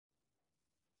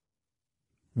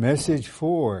Message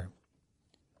 4.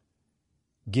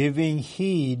 Giving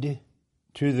heed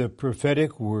to the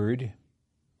prophetic word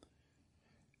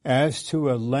as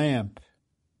to a lamp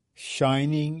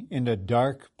shining in a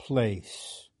dark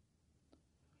place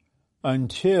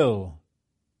until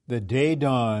the day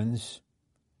dawns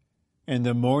and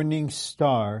the morning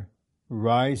star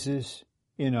rises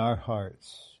in our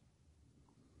hearts.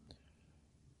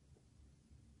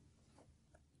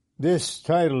 This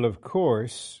title, of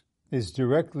course, is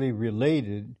directly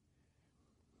related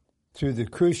to the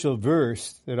crucial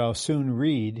verse that I'll soon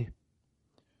read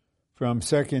from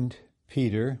 2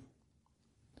 Peter.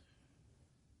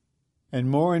 And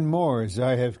more as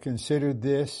I have considered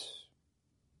this,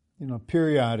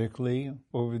 periodically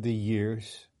over the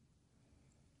years,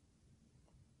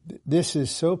 this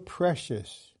is so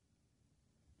precious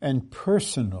and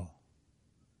personal.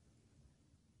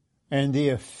 And the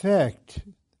effect,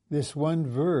 this one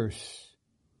verse,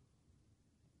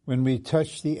 when we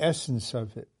touch the essence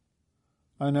of it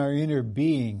on our inner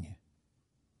being,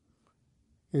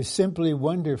 is simply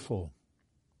wonderful.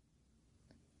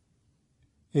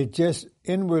 It just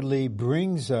inwardly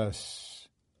brings us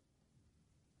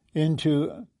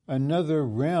into another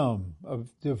realm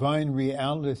of divine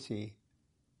reality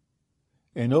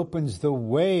and opens the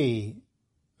way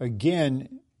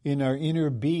again in our inner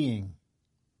being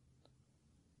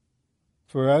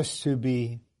for us to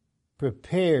be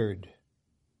prepared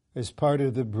as part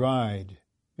of the bride,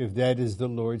 if that is the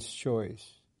Lord's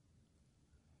choice,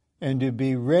 and to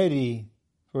be ready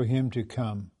for Him to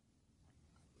come.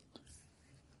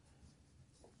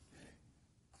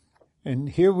 And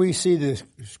here we see the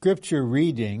scripture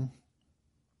reading.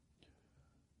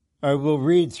 I will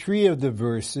read 3 of the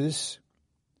verses,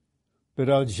 but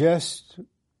I'll just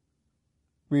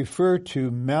refer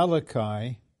to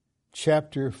Malachi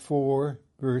chapter 4,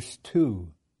 verse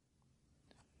 2.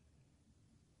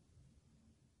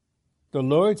 The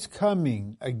Lord's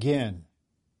coming again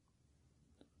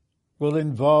will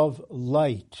involve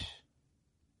light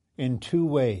in 2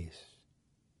 ways.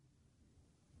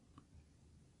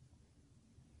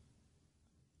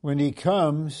 When He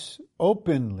comes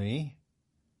openly,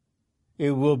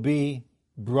 it will be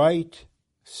bright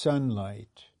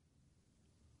sunlight.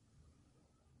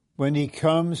 When He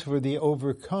comes for the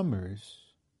overcomers,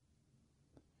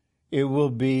 it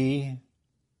will be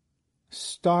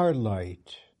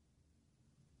starlight.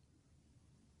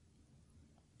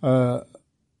 A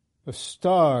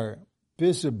star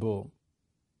visible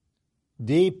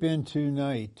deep into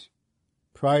night,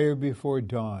 prior before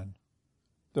dawn,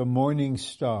 the morning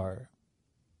star.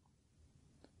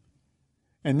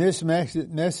 And this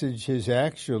message is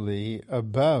actually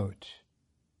about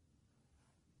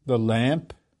the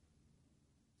lamp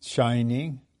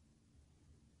shining,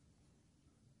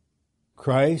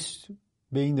 Christ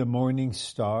being the morning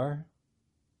star,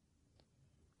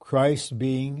 Christ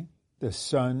being the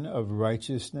Son of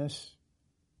righteousness,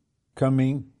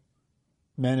 coming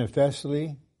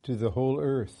manifestly to the whole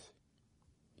earth.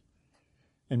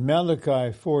 And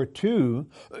Malachi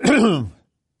 4:2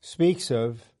 speaks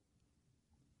of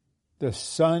the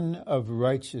Son of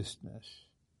righteousness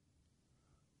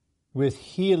with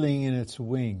healing in its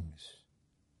wings.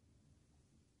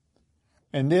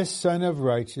 And this Son of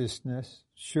righteousness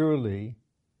surely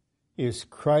is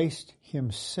Christ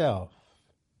Himself.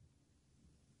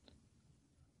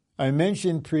 I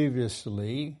mentioned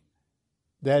previously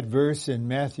that verse in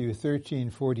Matthew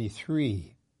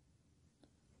 13:43.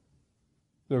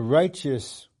 The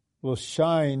righteous will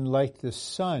shine like the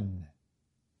sun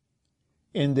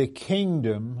in the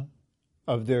kingdom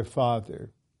of their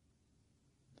Father.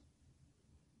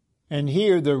 And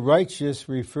here the righteous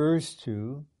refers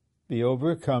to the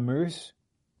overcomers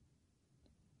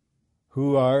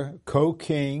who are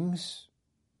co-kings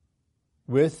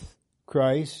with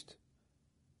Christ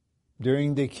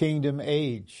during the kingdom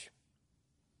age.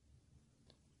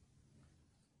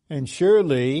 And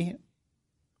surely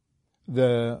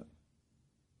the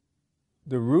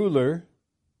ruler,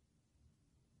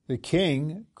 the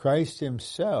king, Christ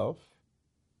Himself,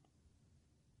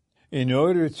 in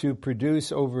order to produce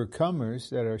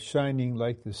overcomers that are shining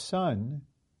like the sun,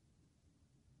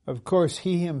 of course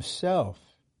He Himself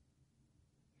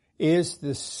is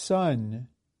the sun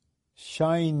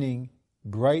shining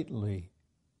brightly.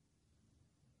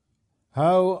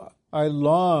 How I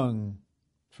long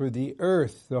for the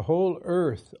earth, the whole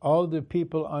earth, all the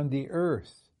people on the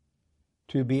earth,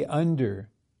 to be under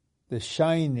the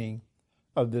shining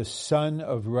of the Son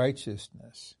of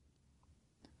righteousness.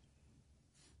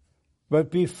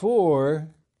 But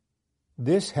before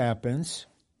this happens,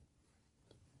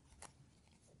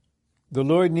 the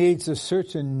Lord needs a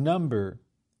certain number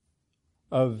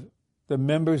of the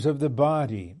members of the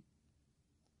body,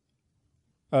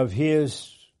 of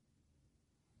his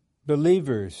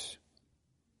believers.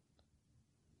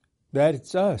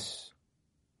 That's us.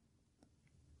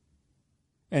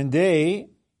 And they,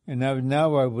 and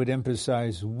now I would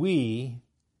emphasize we,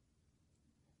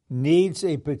 need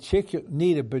a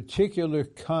particular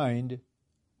kind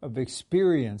of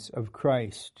experience of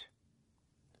Christ.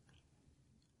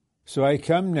 So I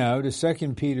come now to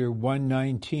 2 Peter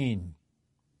 1:19.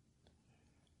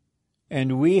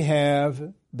 And we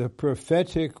have the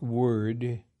prophetic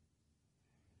word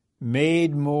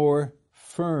made more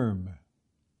firm,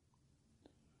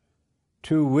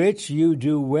 to which you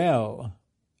do well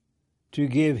to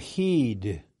give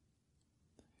heed,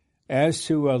 as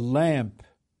to a lamp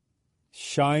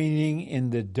shining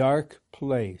in the dark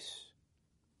place,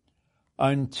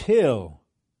 until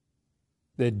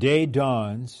the day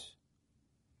dawns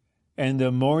and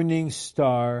the morning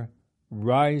star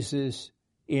rises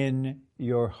in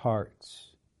your hearts.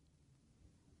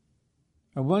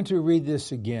 I want to read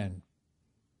this again.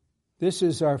 This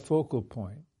is our focal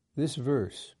point, this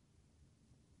verse.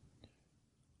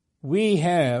 We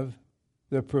have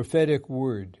the prophetic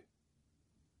word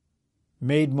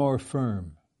made more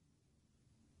firm,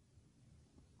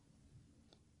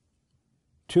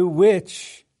 to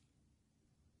which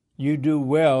you do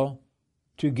well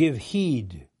to give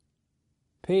heed.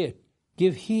 Pay it.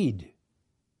 Give heed.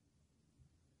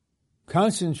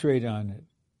 Concentrate on it.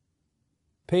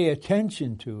 Pay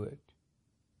attention to it.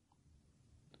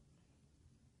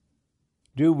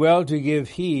 Do well to give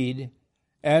heed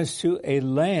as to a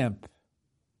lamp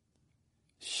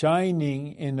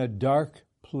shining in a dark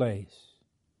place.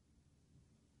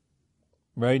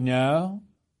 Right now,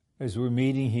 as we're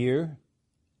meeting here,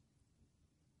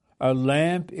 a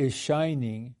lamp is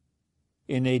shining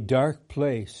in a dark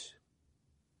place.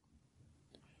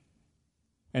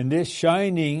 And this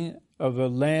shining of a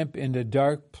lamp in a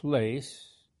dark place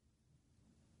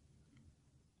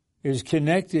is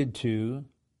connected to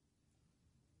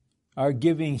our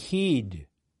giving heed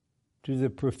to the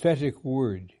prophetic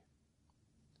word.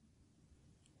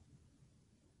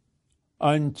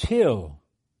 Until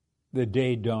the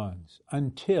day dawns.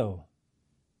 Until.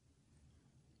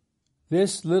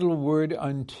 This little word,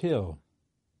 until,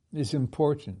 is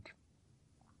important.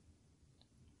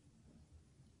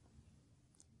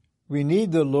 We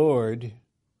need the Lord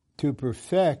to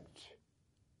perfect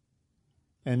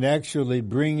and actually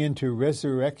bring into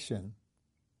resurrection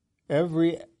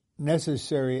every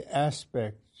necessary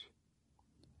aspect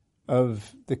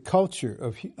of the culture,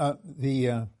 of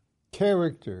the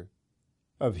character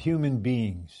of human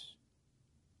beings.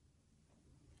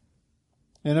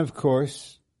 And of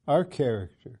course, our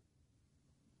character.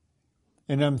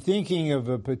 And I'm thinking of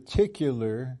a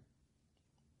particular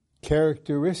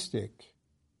characteristic,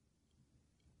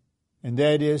 and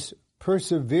that is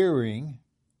persevering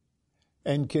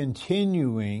and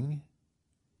continuing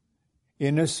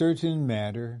in a certain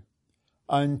matter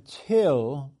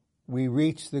until we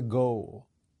reach the goal.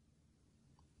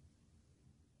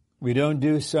 We don't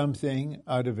do something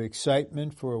out of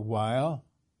excitement for a while,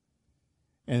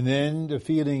 and then the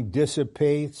feeling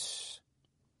dissipates,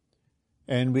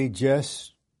 and we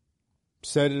just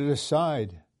set it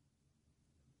aside.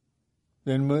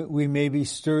 Then we may be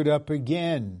stirred up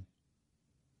again.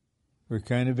 We're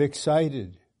kind of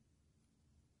excited.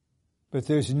 But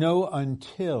there's no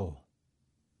until.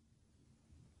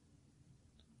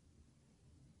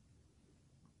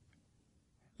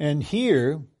 And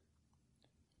here,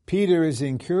 Peter is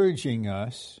encouraging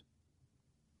us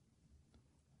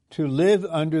to live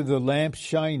under the lamp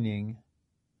shining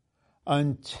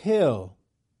until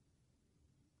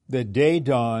the day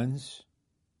dawns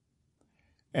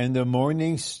and the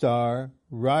morning star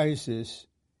rises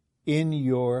in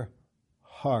your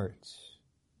hearts.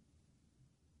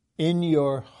 In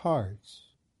your hearts.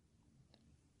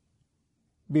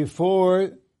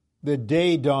 Before the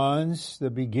day dawns, the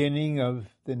beginning of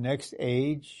the next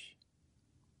age,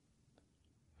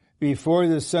 before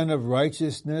the Son of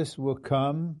Righteousness will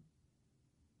come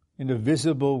in a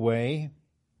visible way,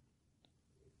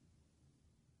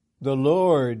 the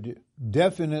Lord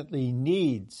definitely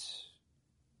needs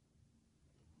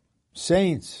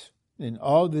saints in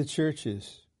all the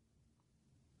churches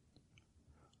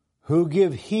who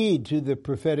give heed to the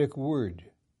prophetic word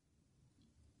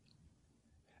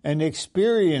and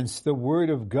experience the word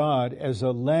of God as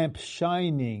a lamp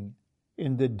shining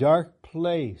in the dark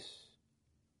place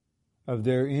of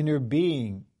their inner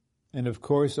being and, of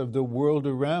course, of the world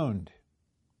around.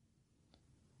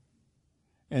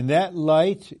 And that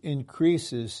light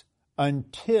increases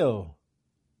until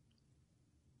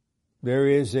there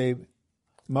is a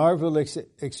marvelous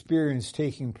experience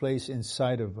taking place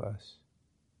inside of us.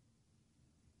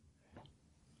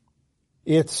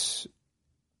 It's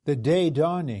the day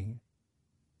dawning.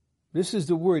 This is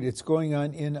the word. It's going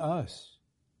on in us.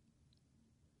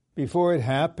 Before it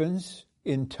happens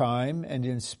in time and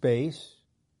in space,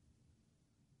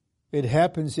 it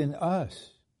happens in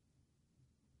us.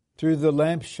 Through the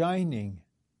lamp shining,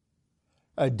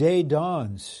 a day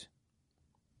dawns.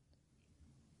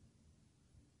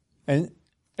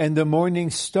 And the morning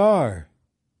star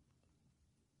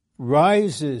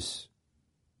rises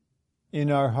in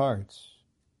our hearts.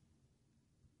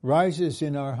 Rises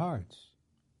in our hearts.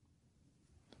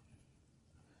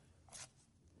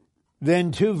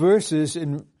 Then 2 verses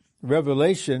in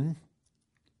Revelation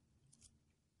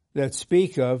that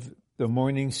speak of the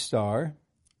morning star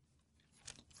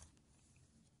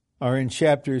are in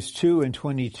chapters 2 and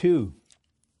 22.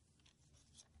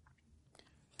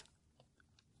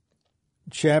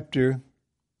 Chapter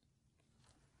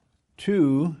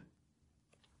 2,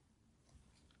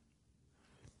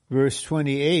 verse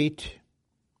 28,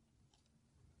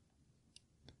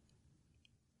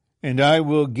 and I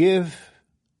will give,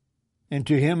 and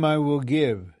to him I will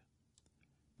give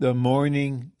the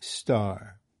morning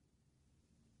star.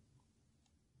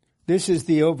 This is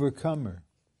the overcomer.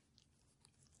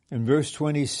 In verse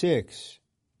 26,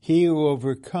 he who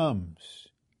overcomes,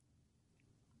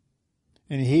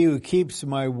 and he who keeps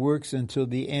my works until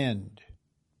the end.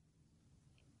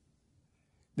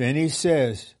 Then he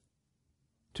says,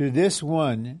 to this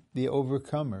one, the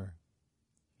overcomer,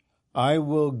 I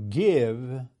will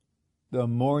give the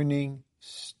morning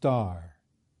star.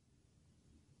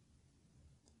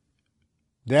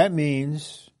 That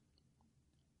means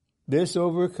this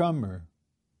overcomer,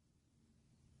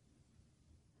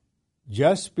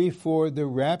 just before the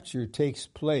rapture takes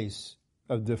place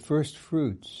of the first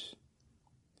fruits,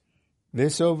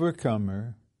 this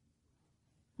overcomer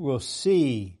will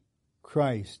see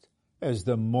Christ as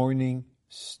the morning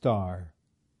star.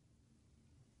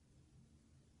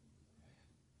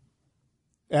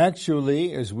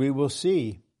 Actually, as we will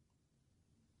see,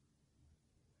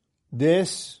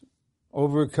 this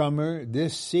overcomer,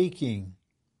 this seeking,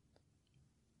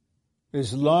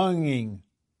 is longing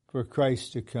for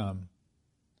Christ to come,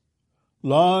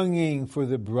 longing for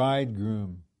the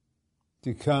bridegroom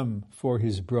to come for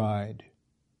his bride,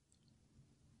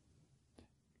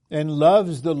 and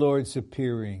loves the Lord's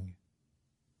appearing,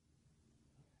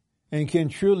 and can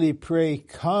truly pray,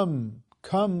 come,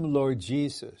 come, Lord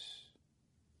Jesus.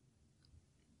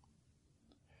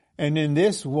 And in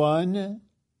this one,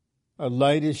 a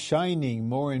light is shining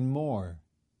more and more.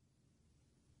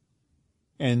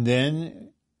 And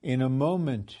then, in a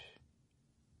moment,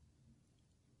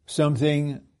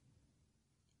 something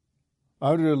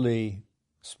utterly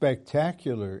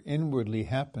spectacular inwardly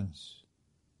happens.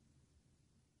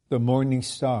 The morning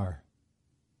star.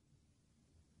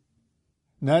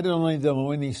 Not only the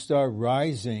morning star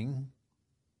rising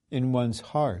in one's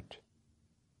heart,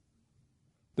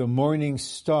 the morning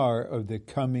star of the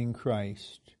coming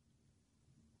Christ.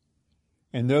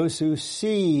 And those who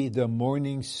see the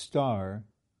morning star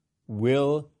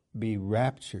will be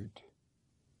raptured.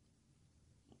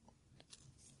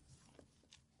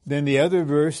 Then the other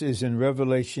verse is in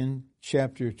Revelation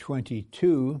chapter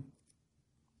 22,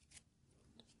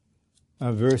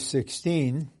 verse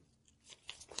 16,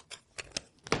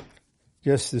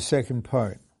 just the second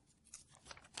part.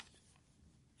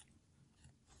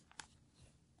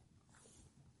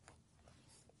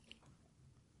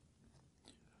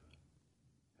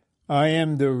 I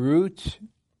am the root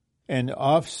and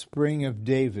offspring of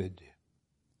David,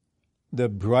 the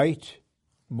bright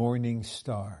morning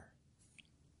star.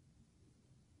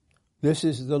 This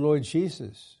is the Lord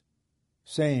Jesus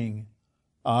saying,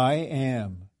 I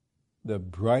am the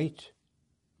bright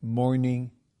morning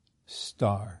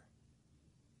star.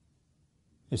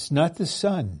 It's not the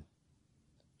sun.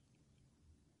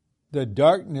 The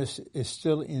darkness is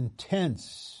still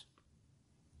intense.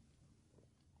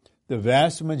 The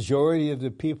vast majority of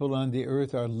the people on the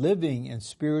earth are living in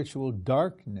spiritual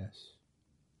darkness.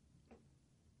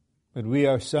 But we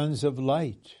are sons of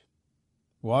light,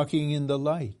 walking in the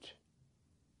light.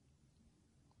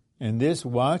 And this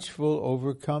watchful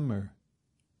overcomer,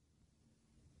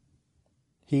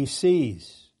 he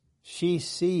sees, she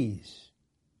sees,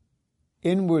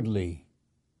 inwardly,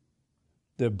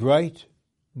 the bright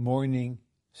morning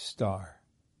star.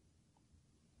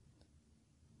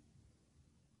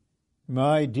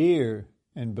 My dear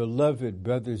and beloved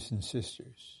brothers and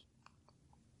sisters,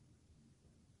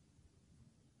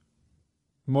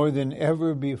 more than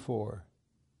ever before,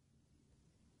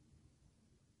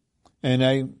 and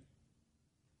I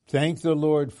Thank the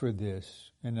Lord for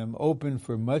this, and I'm open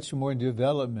for much more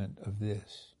development of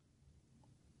this.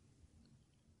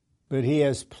 But He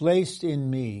has placed in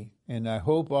me, and I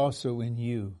hope also in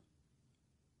you,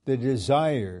 the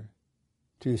desire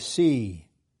to see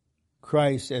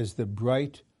Christ as the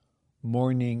bright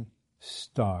morning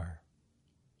star.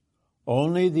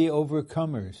 Only the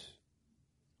overcomers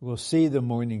will see the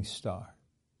morning star.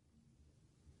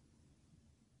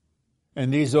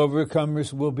 And these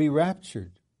overcomers will be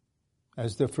raptured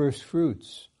as the first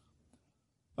fruits,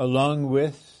 along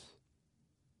with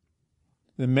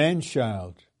the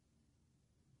man-child,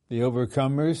 the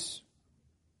overcomers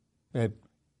that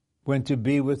went to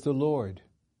be with the Lord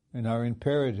and are in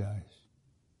paradise.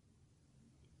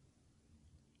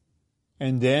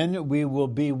 And then we will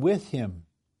be with Him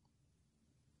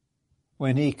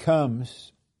when He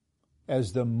comes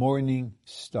as the morning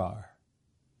star.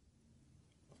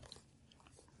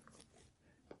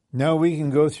 Now we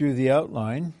can go through the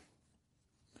outline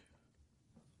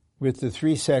with the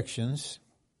 3 sections.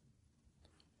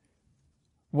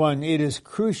 1, it is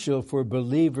crucial for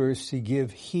believers to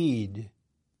give heed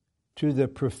to the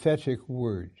prophetic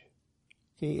word.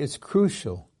 Okay, it's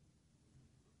crucial.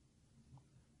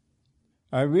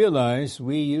 I realize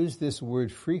we use this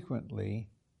word frequently,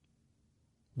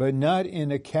 but not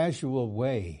in a casual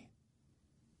way.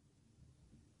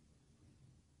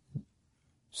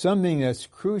 Something that's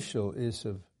crucial is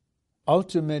of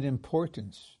ultimate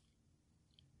importance.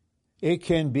 It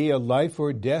can be a life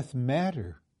or death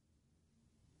matter.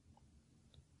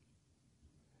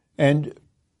 And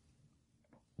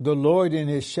the Lord, in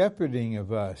His shepherding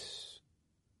of us,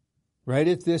 right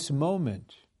at this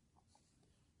moment,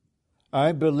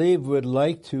 I believe would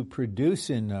like to produce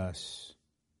in us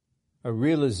a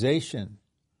realization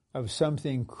of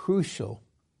something crucial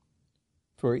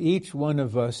for each one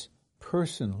of us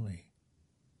personally,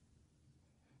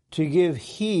 to give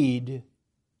heed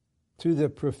to the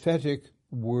prophetic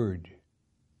word.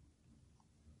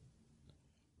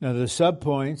 Now the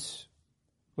subpoints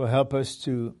will help us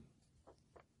to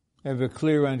have a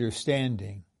clear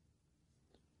understanding.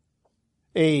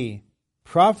 A,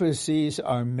 prophecies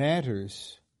are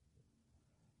matters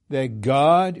that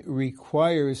God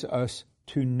requires us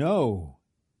to know,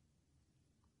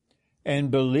 and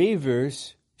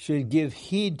believers should give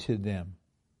heed to them.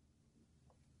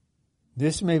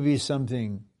 This may be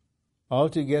something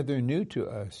altogether new to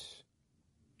us.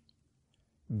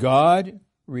 God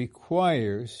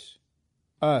requires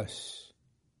us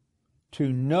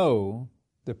to know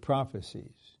the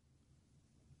prophecies.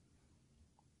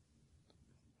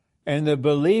 And the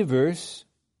believers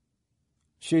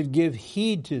should give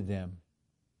heed to them.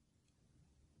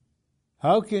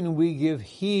 How can we give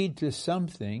heed to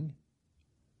something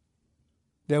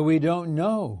that we don't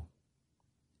know?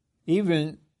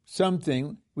 Even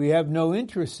something we have no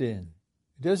interest in.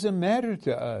 It doesn't matter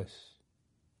to us.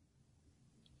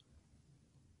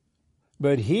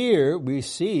 But here we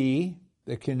see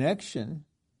the connection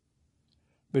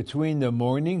between the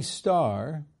morning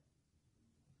star,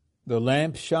 the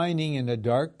lamp shining in a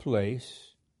dark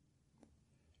place,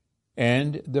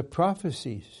 and the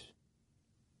prophecies.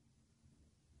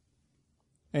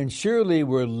 And surely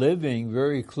we're living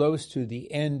very close to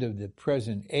the end of the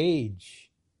present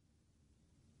age,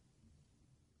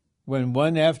 when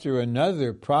one after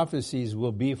another prophecies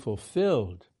will be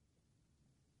fulfilled.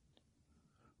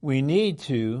 We need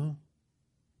to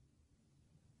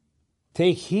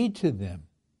take heed to them.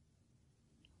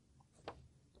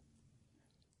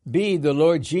 B, the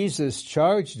Lord Jesus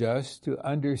charged us to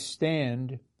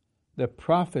understand the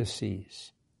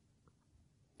prophecies.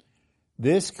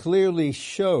 This clearly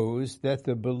shows that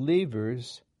the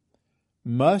believers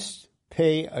must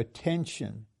pay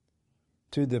attention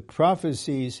to the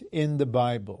prophecies in the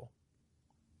Bible.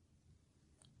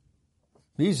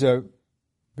 These are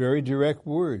very direct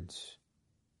words.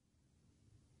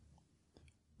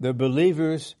 The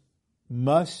believers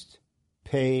must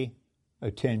pay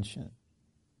attention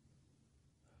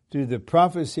to the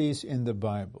prophecies in the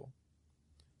Bible.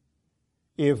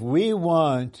 If we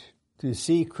want to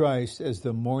see Christ as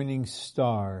the morning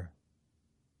star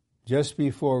just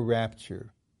before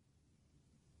rapture,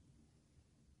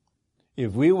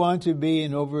 if we want to be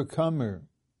an overcomer,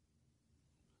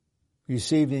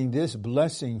 receiving this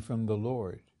blessing from the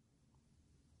Lord,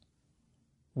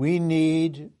 we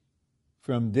need,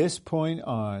 from this point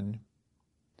on,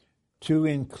 to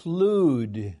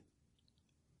include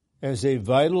as a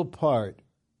vital part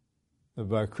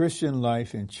of our Christian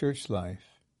life and church life,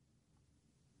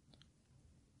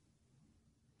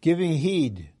 giving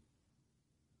heed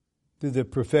to the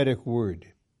prophetic word.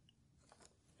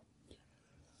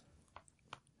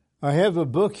 I have a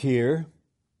book here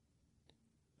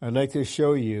I'd like to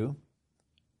show you,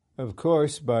 of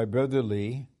course, by Brother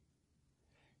Lee,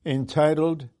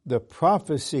 entitled The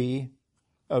Prophecy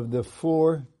of the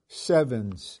Four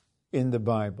Sevens in the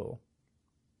Bible.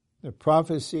 The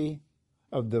Prophecy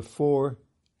of the Four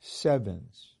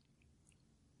Sevens,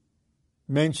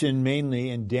 mentioned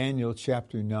mainly in Daniel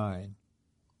chapter 9.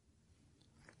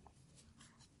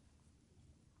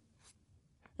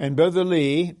 And Brother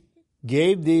Lee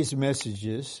gave these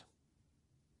messages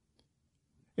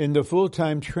in the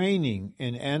full-time training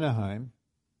in Anaheim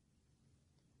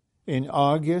in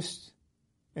August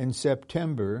and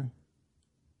September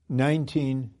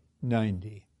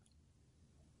 1990.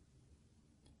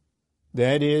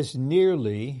 That is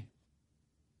nearly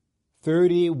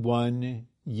 31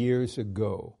 years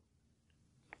ago.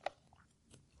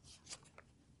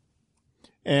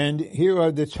 And here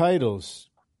are the titles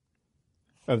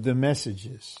of the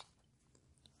messages.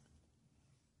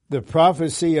 The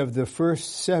prophecy of the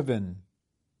first seven,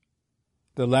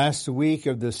 the last week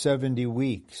of the 70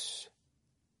 weeks.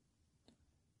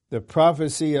 The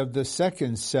prophecy of the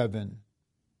second seven,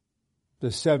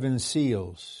 the seven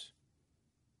seals.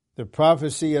 The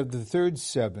prophecy of the third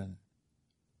seven,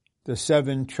 the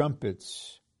seven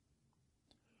trumpets.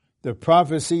 The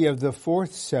prophecy of the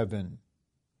fourth seven,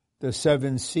 the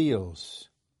seven seals.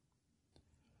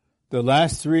 The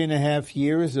last 3.5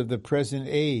 years of the present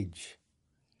age,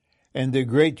 and the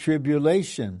great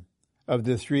tribulation of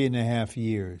the 3.5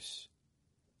 years.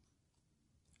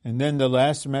 And then the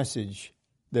last message,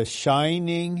 the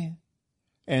shining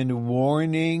and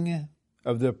warning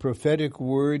of the prophetic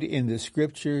word in the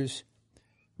Scriptures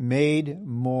made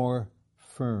more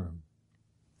firm.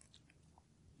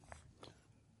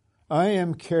 I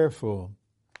am careful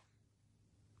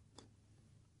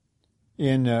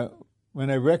in when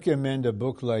I recommend a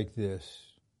book like this.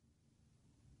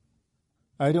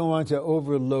 I don't want to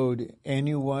overload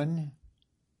anyone,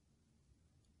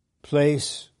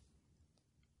 place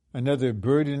another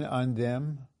burden on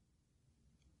them.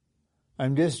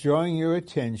 I'm just drawing your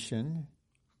attention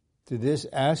to this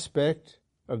aspect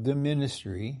of the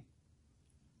ministry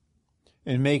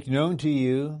and make known to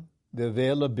you the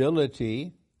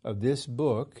availability of this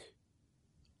book,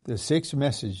 the 6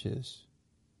 messages,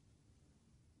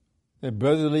 that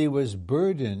Brother Lee was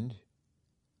burdened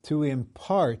to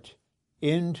impart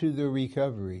into the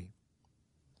recovery.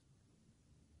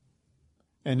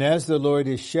 And as the Lord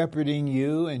is shepherding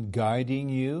you and guiding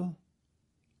you,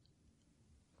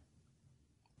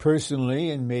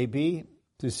 personally and maybe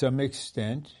to some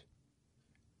extent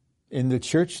in the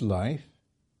church life,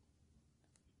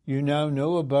 you now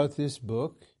know about this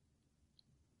book,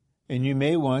 and you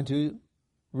may want to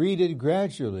read it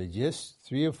gradually, just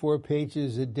 3 or 4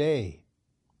 pages a day.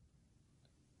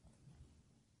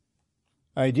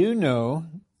 I do know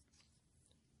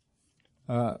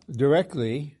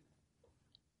directly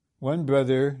one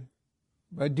brother,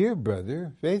 a dear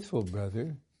brother, faithful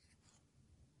brother,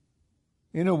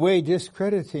 in a way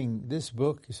discrediting this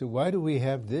book. He said, why do we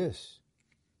have this?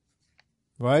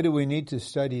 Why do we need to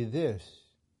study this?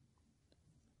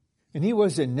 And he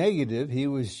wasn't negative, he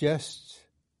was just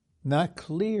not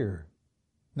clear,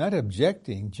 not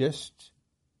objecting, just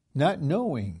not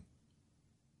knowing.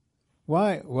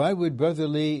 Why would Brother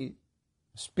Lee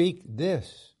speak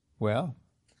this? Well,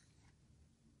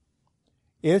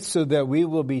 it's so that we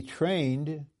will be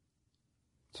trained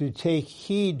to take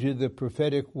heed to the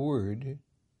prophetic word.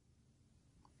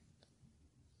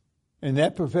 And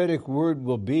that prophetic word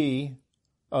will be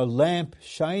a lamp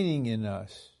shining in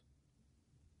us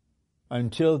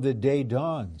until the day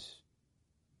dawns.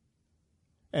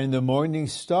 And the morning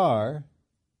star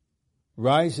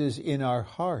rises in our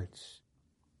hearts.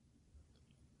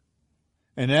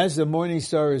 And as the morning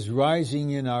star is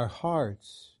rising in our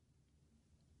hearts,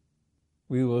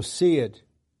 we will see it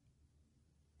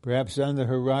perhaps on the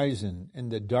horizon in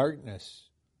the darkness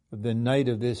of the night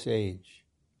of this age.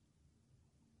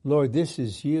 Lord, this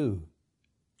is you,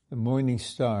 the morning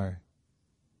star.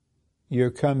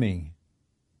 You're coming.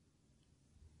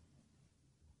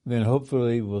 Then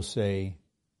hopefully we'll say,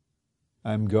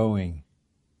 I'm going.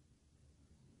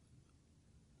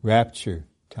 Rapture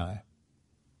time.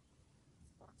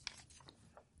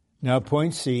 Now,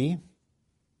 point C,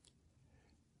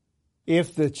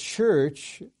 if the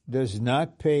church does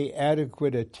not pay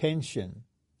adequate attention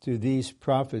to these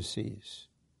prophecies,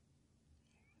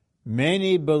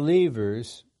 many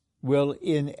believers will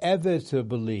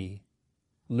inevitably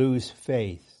lose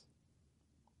faith.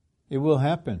 It will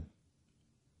happen.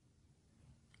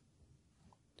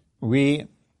 We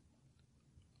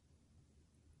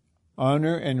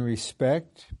honor and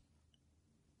respect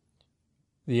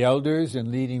the elders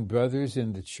and leading brothers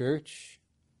in the church.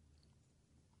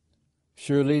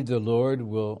 Surely the Lord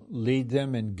will lead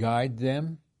them and guide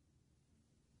them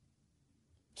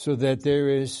so that there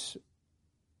is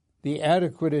the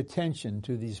adequate attention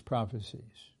to these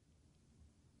prophecies.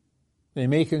 They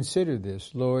may consider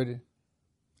this, Lord,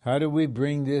 how do we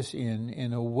bring this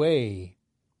in a way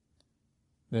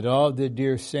that all the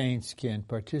dear saints can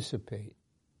participate?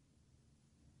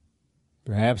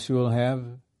 Perhaps we'll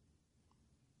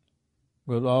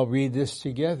all read this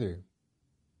together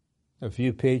a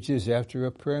few pages after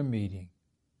a prayer meeting.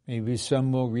 Maybe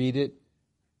some will read it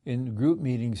in group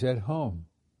meetings at home.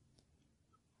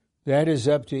 That is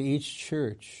up to each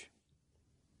church.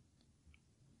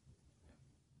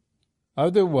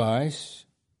 Otherwise,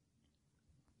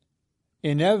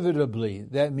 inevitably,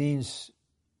 that means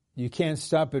you can't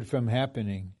stop it from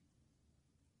happening.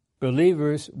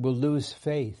 Believers will lose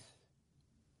faith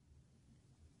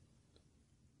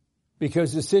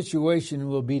because the situation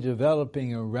will be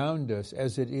developing around us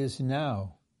as it is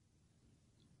now.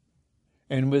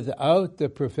 And without the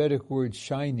prophetic word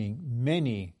shining,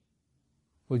 many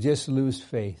will just lose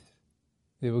faith.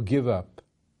 They will give up.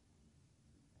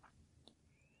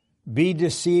 Be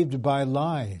deceived by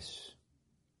lies.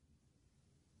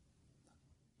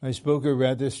 I spoke a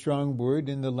rather strong word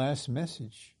in the last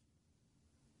message.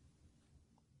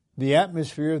 The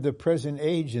atmosphere of the present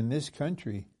age in this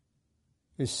country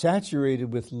is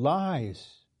saturated with lies,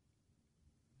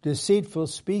 deceitful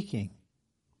speaking.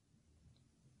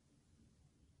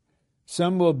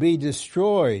 Some will be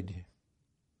destroyed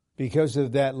because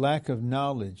of that lack of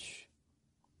knowledge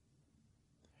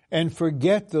and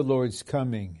forget the Lord's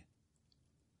coming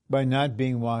by not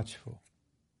being watchful.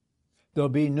 There'll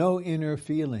be no inner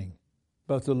feeling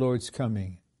about the Lord's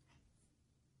coming.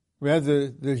 Rather,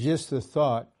 there's just the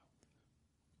thought,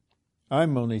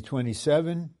 I'm only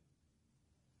 27.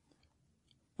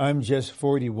 I'm just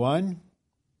 41.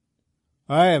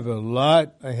 I have a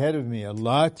lot ahead of me, a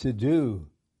lot to do.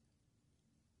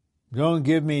 Don't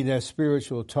give me that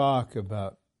spiritual talk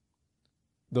about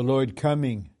the Lord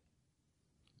coming.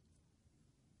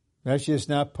 That's just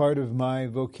not part of my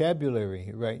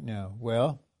vocabulary right now.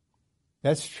 Well,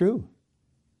 that's true.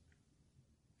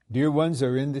 Dear ones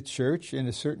are in the church in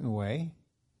a certain way.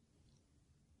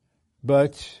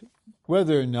 But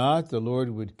whether or not the Lord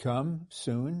would come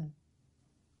soon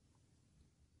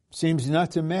seems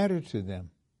not to matter to them.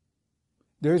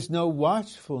 There's no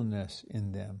watchfulness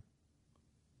in them.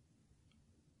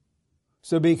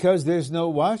 So because there's no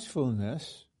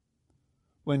watchfulness,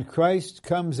 when Christ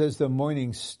comes as the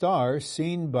morning star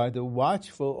seen by the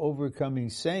watchful overcoming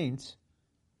saints,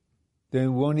 they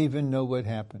won't even know what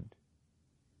happened.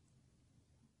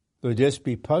 They'll just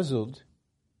be puzzled.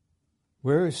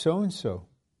 Where is so-and-so?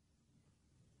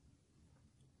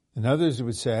 And others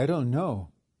would say, I don't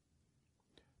know.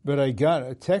 But I got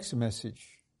a text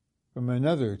message from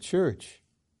another church.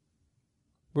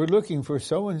 We're looking for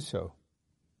so-and-so.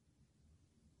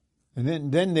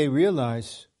 And then they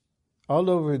realize all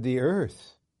over the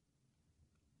earth,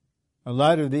 a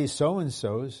lot of these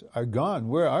so-and-sos are gone.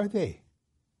 Where are they?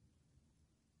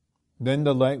 Then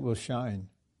the light will shine.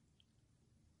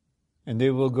 And they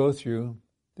will go through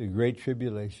the great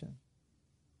tribulation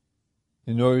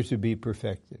in order to be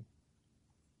perfected.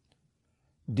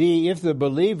 D, if the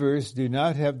believers do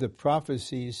not have the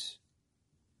prophecies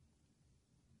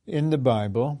in the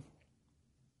Bible,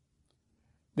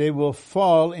 they will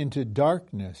fall into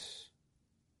darkness.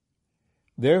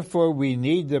 Therefore, we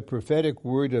need the prophetic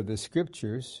word of the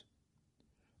Scriptures,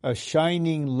 a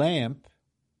shining lamp,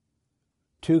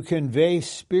 to convey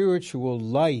spiritual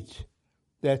light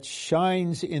that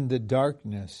shines in the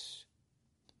darkness,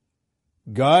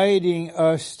 guiding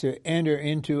us to enter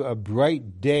into a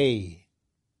bright day,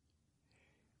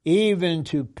 even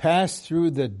to pass through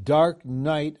the dark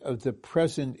night of the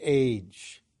present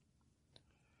age,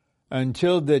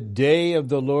 until the day of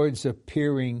the Lord's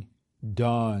appearing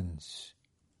dawns.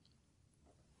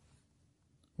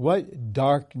 What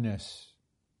darkness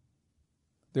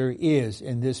there is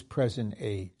in this present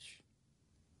age.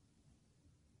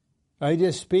 I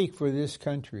just speak for this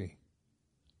country.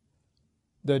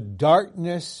 The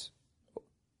darkness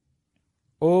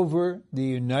over the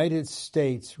United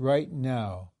States right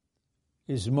now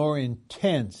is more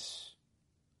intense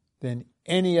than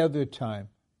any other time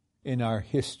in our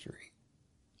history.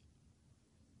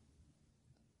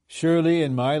 Surely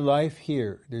in my life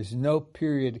here, there's no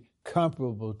period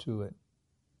comparable to it.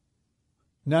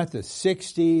 Not the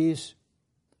 60s,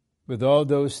 with all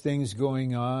those things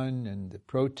going on and the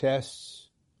protests.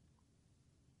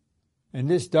 And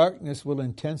this darkness will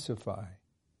intensify.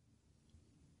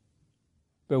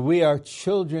 but we are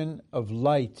children of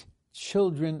light,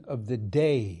 children of the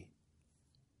day.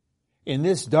 In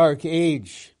this dark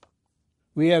age,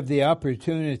 we have the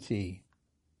opportunity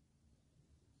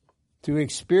to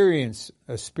experience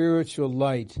a spiritual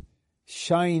light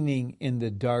shining in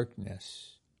the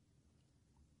darkness,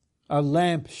 a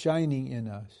lamp shining in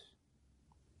us,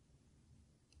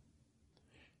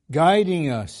 guiding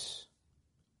us.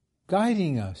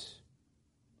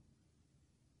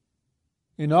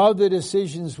 In all the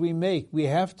decisions we make, we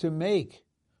have to make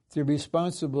the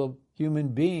responsible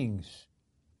human beings.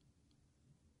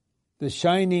 The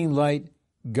shining light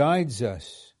guides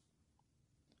us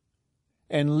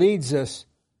and leads us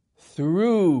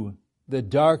through the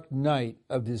dark night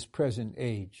of this present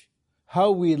age.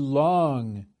 How we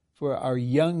long for our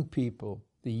young people,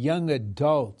 the young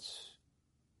adults,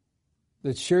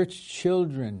 the church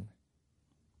children,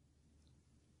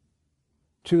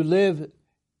 to live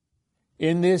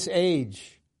in this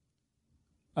age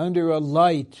under a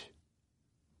light,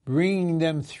 bringing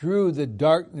them through the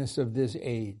darkness of this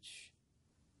age.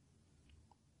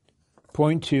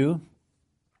 Point 2,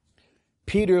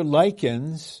 Peter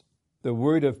likens the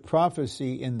word of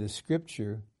prophecy in the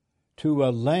Scripture to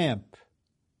a lamp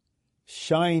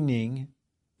shining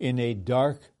in a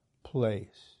dark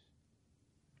place.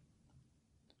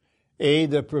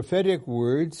 The prophetic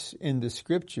words in the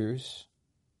Scriptures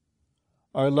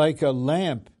are like a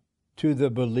lamp to the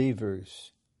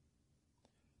believers,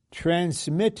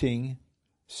 transmitting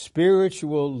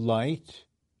spiritual light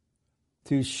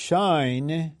to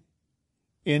shine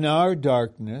in our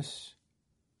darkness,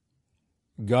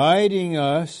 guiding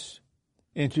us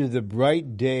into the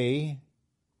bright day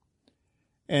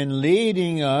and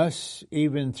leading us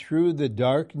even through the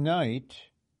dark night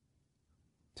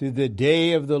to the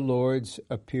day of the Lord's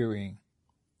appearing.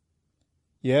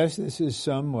 Yes, this is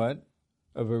somewhat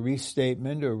of a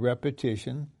restatement or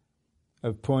repetition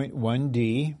of point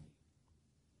 1D.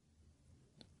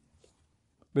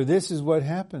 But this is what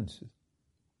happens.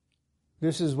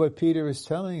 This is what Peter is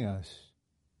telling us.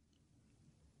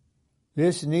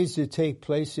 This needs to take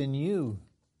place in you.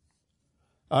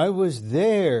 I was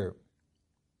there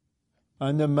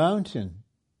on the mountain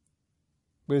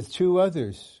with 2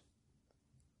 others,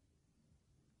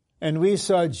 and we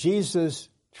saw Jesus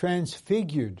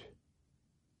transfigured.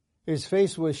 His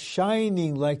face was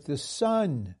shining like the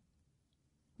sun.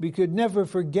 We could never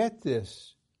forget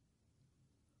this.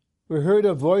 We heard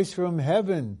a voice from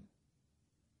heaven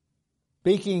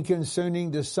speaking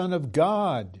concerning the Son of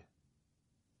God.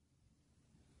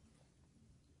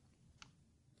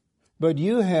 But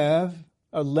you have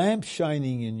a lamp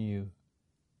shining in you.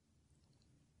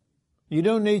 You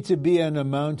don't need to be on a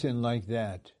mountain like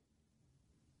that.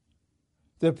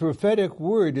 The prophetic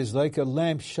word is like a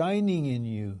lamp shining in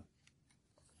you.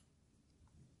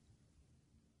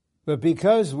 But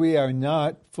because we are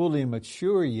not fully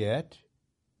mature yet,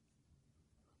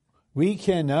 we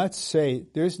cannot say,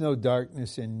 there's no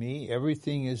darkness in me,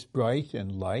 everything is bright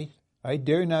and light. I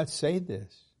dare not say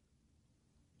this.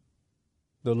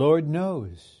 The Lord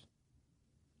knows.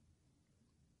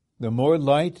 The more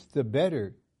light, the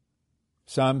better.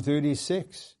 Psalm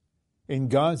 36, in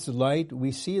God's light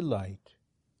we see light.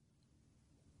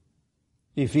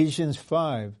 Ephesians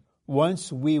 5,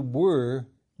 once we were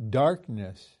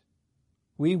darkness.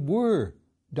 We were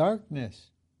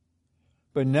darkness.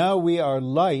 But now we are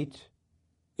light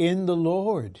in the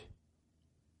Lord.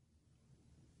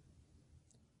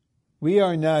 We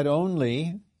are not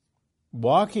only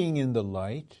walking in the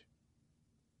light,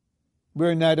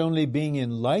 we're not only being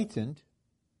enlightened,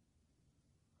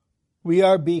 we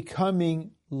are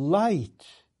becoming light.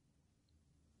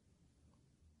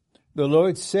 The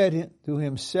Lord said to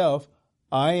himself,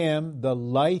 I am the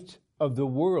light of the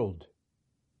world.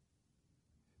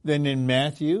 Then in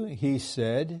Matthew, he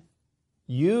said,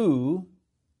 you,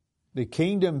 the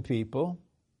kingdom people,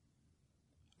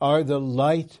 are the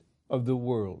light of the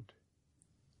world.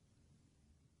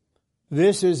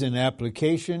 This is an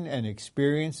application and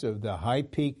experience of the high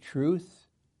peak truth.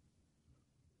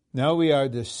 Now we are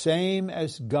the same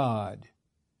as God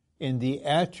in the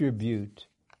attribute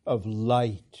of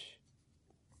light.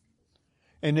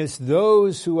 And it's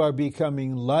those who are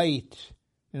becoming light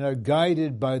and are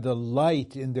guided by the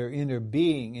light in their inner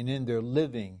being and in their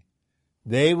living.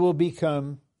 They will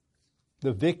become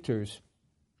the victors,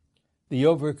 the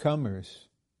overcomers,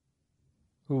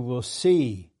 who will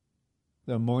see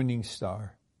the morning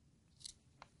star.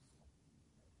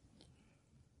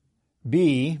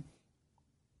 B,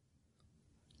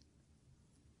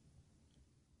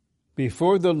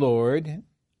 before the Lord,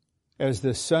 as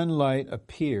the sunlight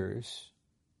appears,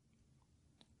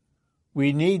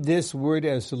 we need this word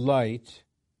as light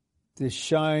to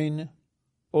shine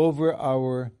over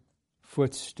our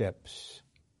footsteps.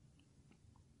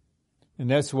 And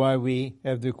that's why we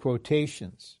have the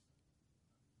quotations,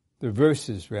 the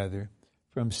verses rather,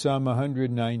 from Psalm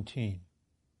 119.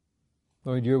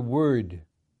 Lord, your word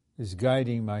is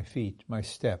guiding my feet, my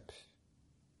steps.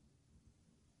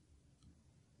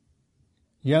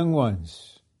 Young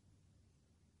ones,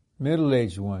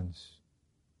 middle-aged ones,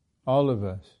 all of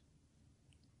us.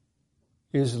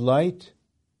 Is light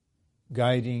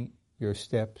guiding your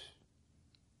steps?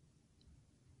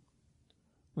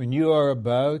 When you are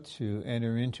about to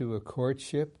enter into a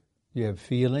courtship, you have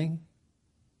feeling.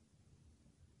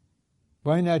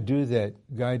 Why not do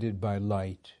that guided by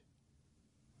light?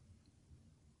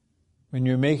 When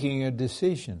you're making a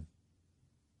decision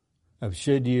of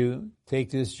should you take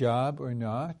this job or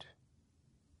not,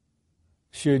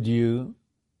 should you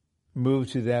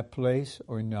move to that place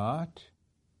or not,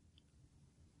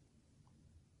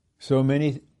 so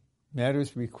many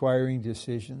matters requiring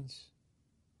decisions.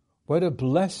 What a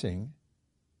blessing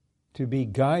to be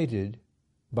guided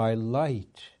by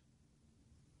light,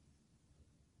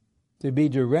 to be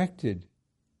directed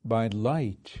by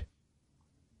light.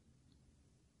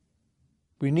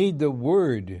 We need the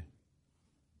Word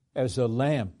as a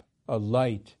lamp, a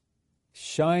light,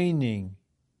 shining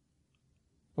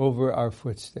over our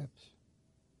footsteps.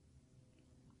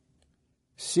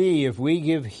 See, if we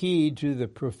give heed to the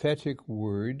prophetic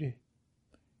word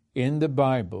in the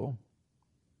Bible,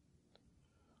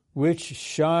 which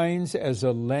shines as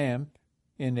a lamp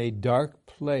in a dark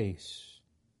place,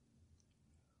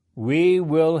 we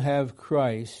will have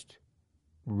Christ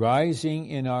rising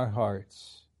in our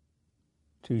hearts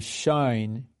to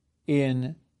shine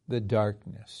in the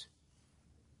darkness.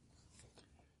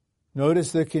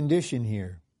 Notice the condition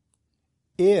here.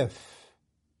 If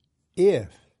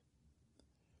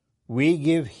we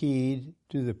give heed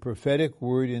to the prophetic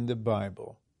word in the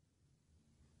Bible,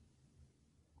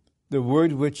 the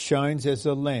word which shines as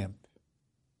a lamp,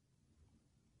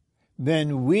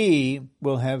 then we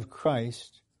will have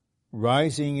Christ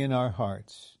rising in our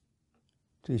hearts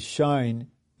to shine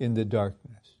in the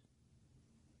darkness.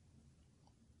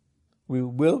 We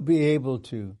will be able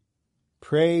to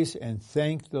praise and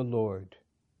thank the Lord.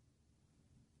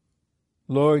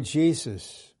 Lord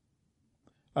Jesus,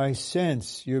 I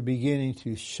sense you're beginning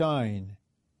to shine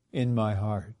in my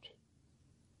heart.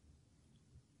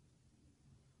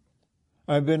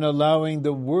 I've been allowing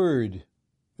the Word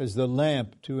as the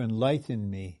lamp to enlighten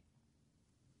me,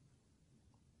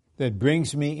 that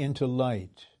brings me into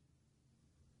light.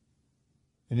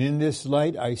 And in this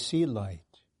light, I see light.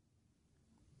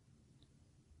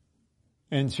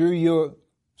 And through your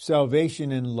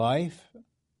salvation in life,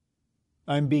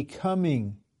 I'm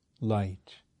becoming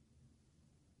light.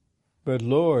 But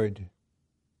Lord,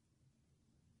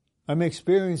 I'm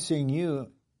experiencing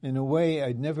you in a way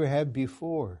I'd never had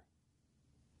before.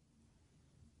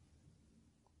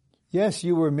 Yes,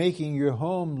 you were making your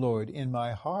home, Lord, in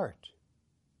my heart.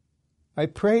 I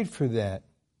prayed for that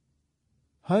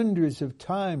hundreds of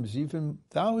times, even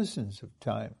thousands of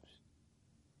times.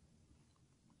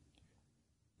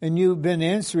 And you've been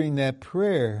answering that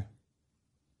prayer,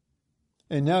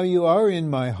 and now you are in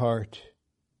my heart.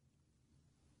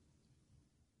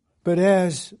 But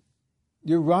as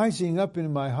you're rising up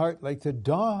in my heart like the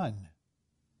dawn,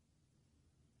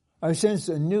 I sense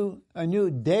a new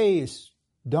day is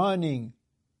dawning,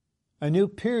 a new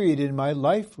period in my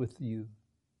life with you.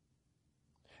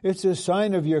 It's a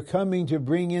sign of your coming to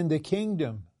bring in the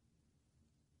kingdom.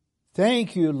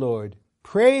 Thank you, Lord.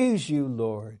 Praise you,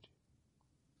 Lord.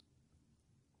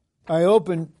 I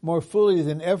open more fully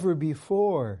than ever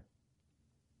before.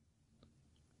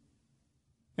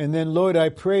 And then, Lord, I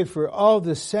pray for all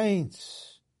the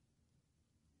saints.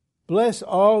 Bless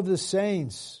all the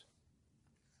saints.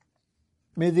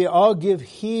 May they all give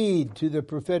heed to the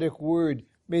prophetic word.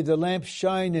 May the lamp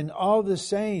shine in all the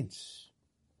saints,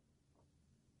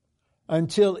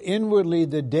 until inwardly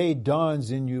the day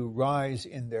dawns and you rise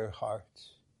in their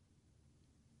hearts.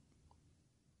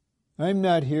 I'm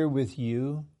not here with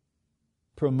you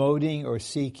promoting or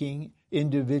seeking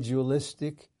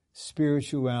individualistic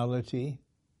spirituality.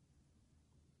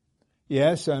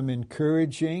 Yes, I'm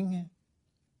encouraging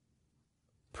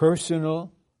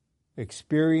personal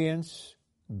experience,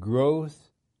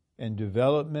 growth, and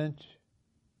development.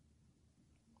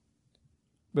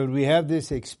 But we have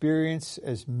this experience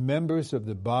as members of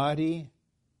the body,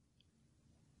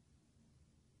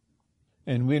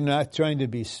 and we're not trying to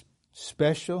be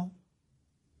special,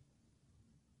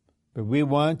 but we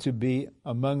want to be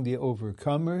among the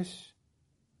overcomers.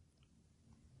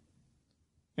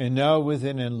 And now with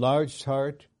an enlarged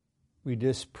heart, we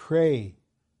just pray,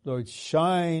 Lord,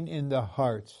 shine in the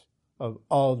hearts of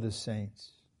all the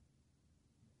saints.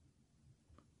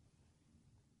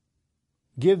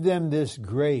 Give them this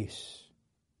grace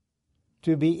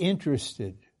to be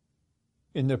interested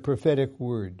in the prophetic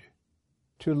word,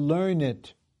 to learn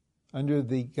it under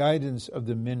the guidance of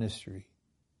the ministry,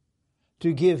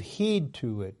 to give heed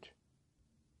to it,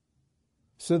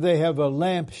 so they have a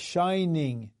lamp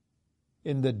shining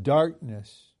in the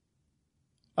darkness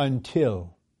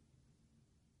until.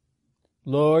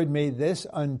 Lord, may this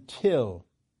until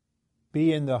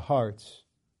be in the hearts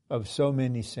of so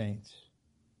many saints.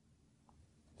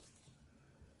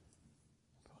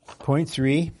 Point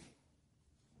 3,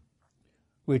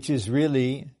 which is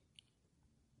really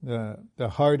the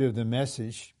heart of the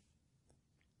message,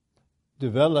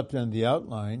 developed on the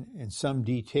outline in some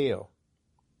detail.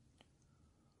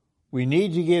 We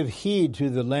need to give heed to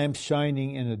the lamp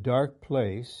shining in a dark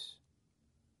place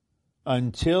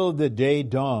until the day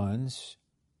dawns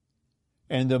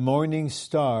and the morning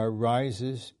star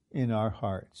rises in our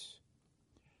hearts.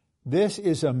 This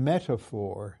is a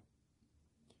metaphor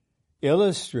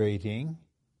illustrating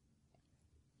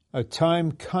a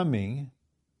time coming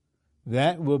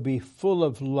that will be full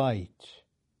of light,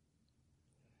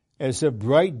 as a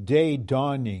bright day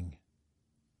dawning,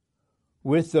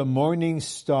 with the morning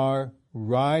star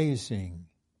rising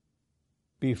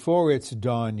before its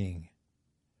dawning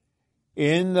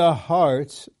in the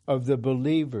hearts of the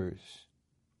believers,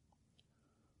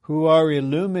 who are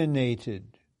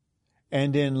illuminated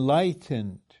and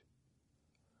enlightened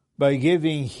by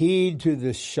giving heed to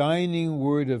the shining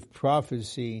word of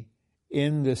prophecy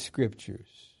in the Scriptures.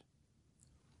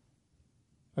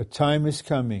 A time is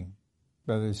coming,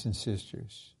 brothers and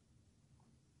sisters,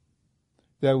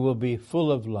 that will be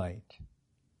full of light.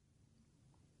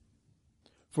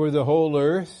 For the whole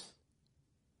earth,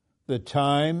 the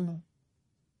time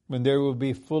when there will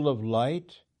be full of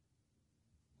light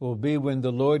will be when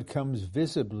the Lord comes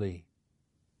visibly,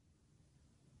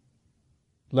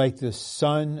 like the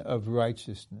Sun of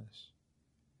Righteousness.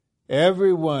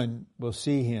 Everyone will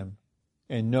see him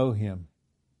and know him,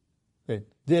 that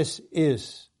this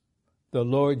is the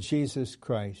Lord Jesus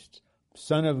Christ,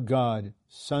 Son of God,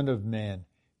 Son of Man,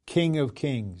 King of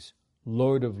Kings,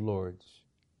 Lord of Lords.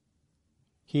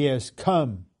 He has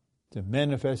come to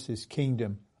manifest his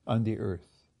kingdom on the earth.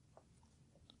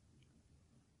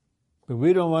 But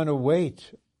we don't want to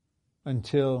wait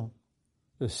until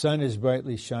the sun is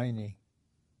brightly shining.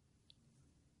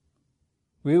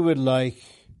 We would like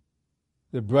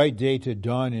the bright day to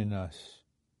dawn in us.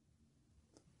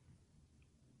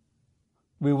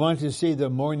 We want to see the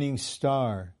morning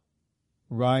star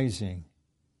rising.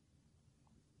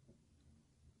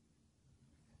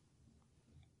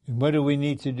 And what do we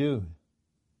need to do?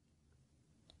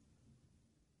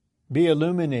 Be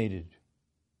illuminated.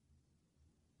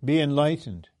 Be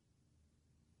enlightened.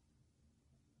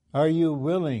 Are you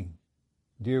willing,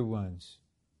 dear ones,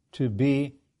 to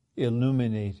be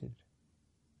illuminated,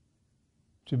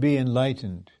 to be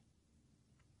enlightened?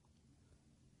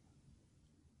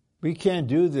 We can't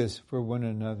do this for one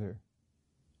another.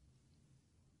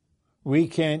 We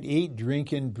can't eat,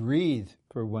 drink, and breathe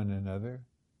for one another.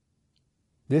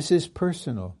 This is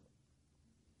personal.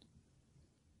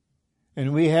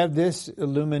 And we have this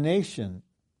illumination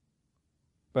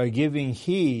by giving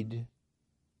heed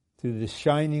to the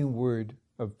shining word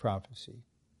of prophecy.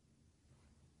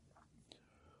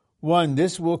 1,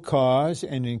 this will cause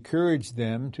and encourage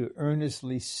them to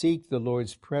earnestly seek the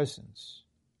Lord's presence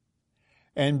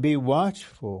and be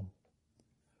watchful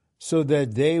so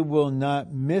that they will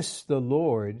not miss the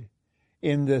Lord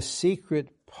in the secret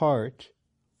part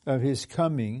of his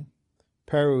coming,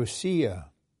 parousia,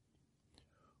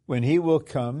 when he will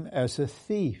come as a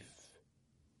thief.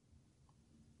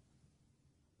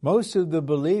 Most of the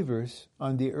believers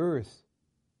on the earth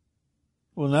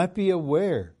will not be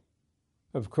aware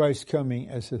of Christ coming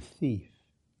as a thief.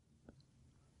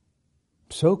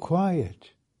 So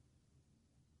quiet.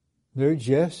 They're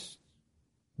just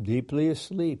deeply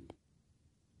asleep.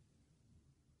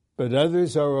 But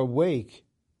others are awake.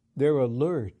 They're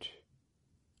alert.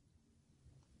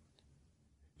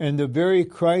 And the very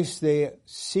Christ they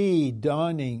see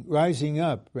dawning, rising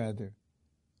up,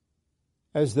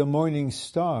 as the morning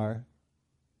star,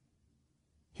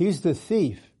 he's the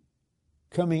thief,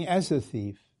 coming as a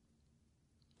thief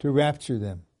to rapture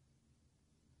them.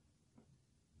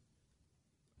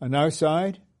 On our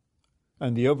side,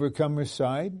 on the overcomer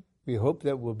side, we hope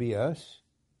that will be us.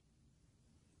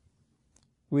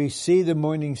 We see the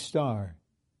morning star.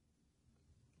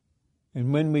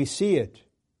 And when we see it,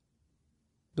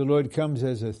 the Lord comes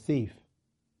as a thief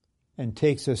and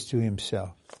takes us to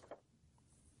himself.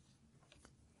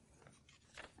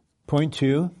 Point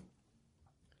 2,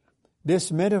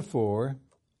 this metaphor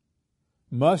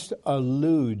must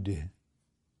allude,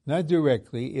 not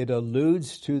directly, it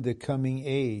alludes to the coming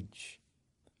age,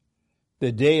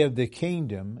 the day of the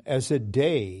kingdom, as a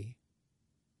day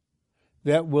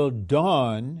that will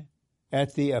dawn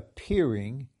at the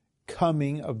appearing,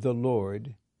 coming of the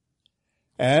Lord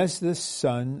as the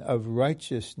Sun of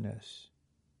Righteousness,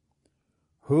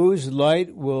 whose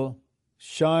light will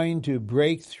shine to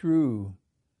break through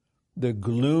the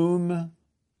gloom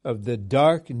of the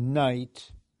dark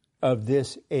night of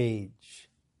this age.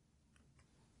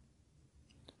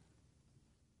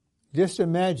 Just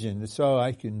imagine, that's all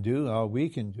I can do, all we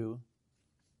can do.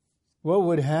 What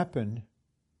would happen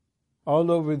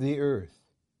all over the earth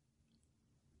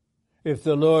if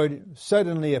the Lord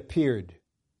suddenly appeared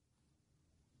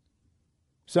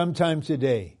sometime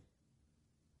today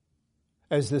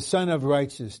as the Son of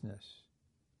Righteousness?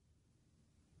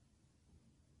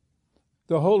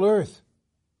 The whole earth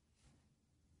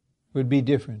would be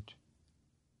different.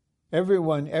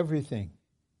 Everyone, everything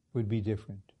would be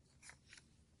different.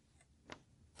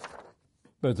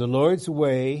 But the Lord's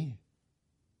way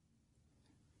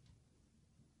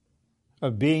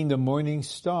of being the morning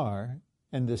star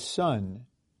and the sun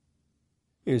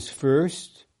is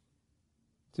first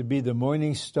to be the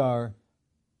morning star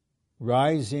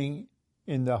rising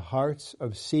in the hearts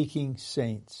of seeking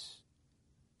saints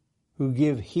who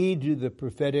give heed to the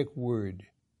prophetic word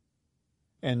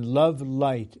and love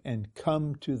light and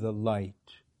come to the light.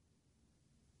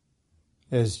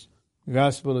 As the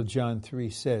Gospel of John 3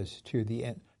 says toward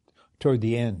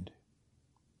the end.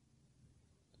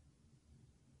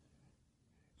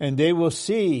 And they will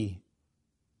see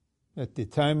at the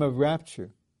time of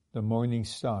rapture the morning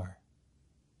star.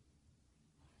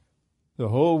 The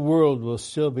whole world will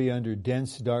still be under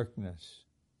dense darkness.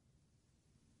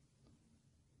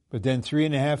 But then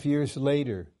 3.5 years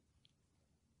later,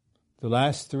 the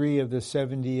last 3 of the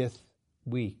 70th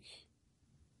week,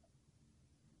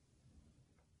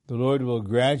 the Lord will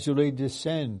gradually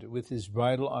descend with his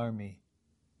bridal army,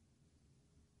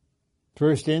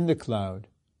 first in the cloud,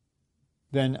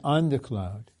 then on the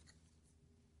cloud,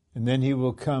 and then he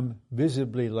will come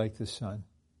visibly like the sun.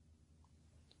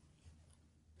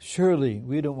 Surely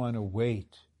we don't want to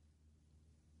wait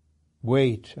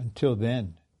until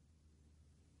then.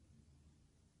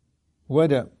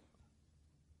 What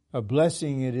a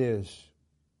blessing it is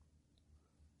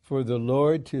for the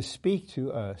Lord to speak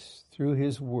to us through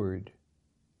his word,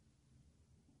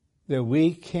 that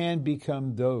we can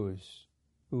become those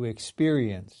who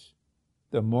experience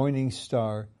the morning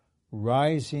star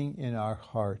rising in our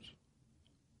heart,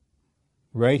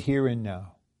 right here and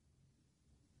now,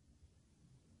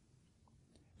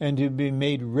 and to be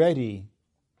made ready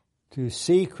to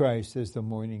see Christ as the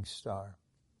morning star.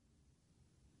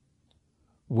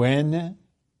 When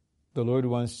the Lord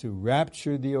wants to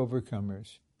rapture the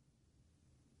overcomers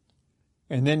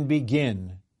and then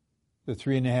begin the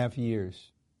 3.5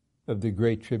 years of the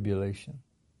Great Tribulation.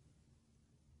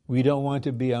 We don't want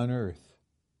to be on earth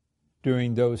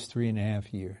during those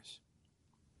 3.5 years.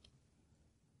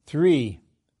 3,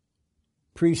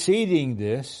 preceding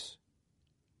this,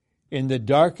 in the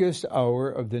darkest hour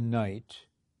of the night,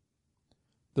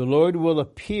 the Lord will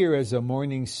appear as a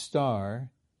morning star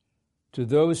to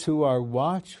those who are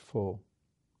watchful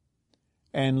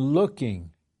and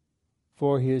looking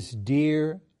for his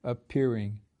dear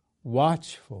appearing.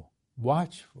 Watchful.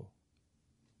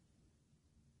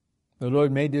 The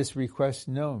Lord made this request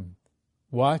known.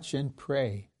 Watch and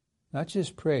pray. Not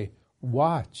just pray.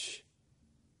 Watch.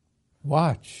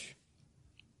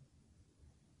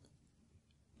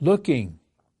 Looking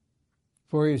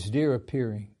for his dear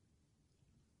appearing.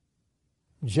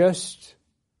 Just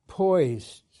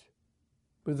poised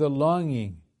with a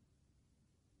longing.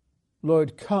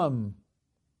 Lord, come.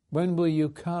 When will you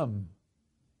come?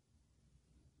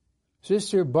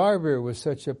 Sister Barbara was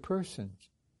such a person.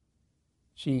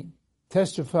 She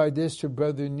testified this to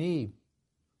Brother Neeb,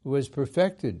 who was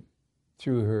perfected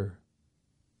through her.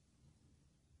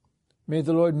 May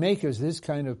the Lord make us this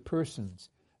kind of persons,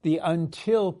 the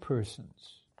until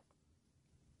persons,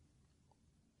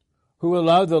 who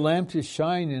allow the lamp to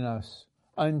shine in us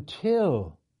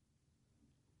until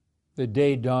the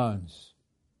day dawns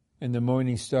and the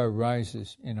morning star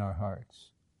rises in our hearts.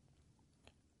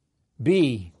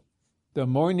 B, the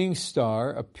morning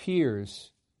star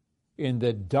appears in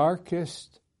the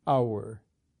darkest hour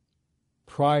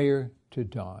prior to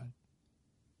dawn.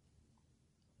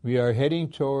 We are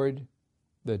heading toward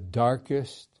the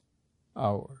darkest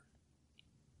hour.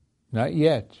 Not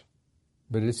yet,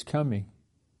 but it's coming.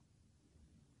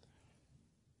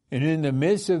 And in the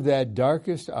midst of that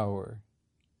darkest hour,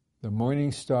 the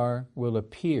morning star will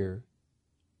appear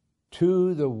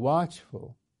to the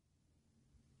watchful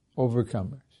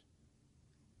overcomers.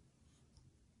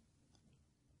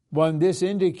 One, this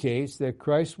indicates that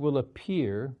Christ will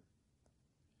appear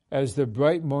as the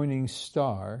bright morning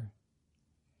star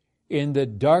in the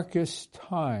darkest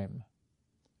time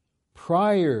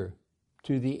prior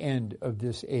to the end of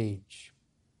this age.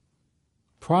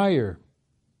 Prior.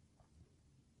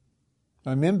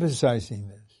 I'm emphasizing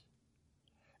this.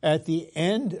 At the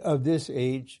end of this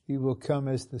age, he will come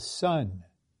as the sun.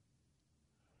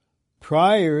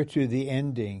 Prior to the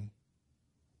ending,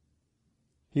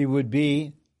 he would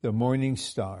be the morning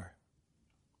star.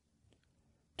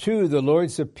 2, the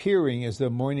Lord's appearing as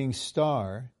the morning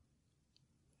star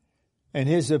and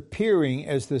his appearing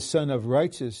as the Son of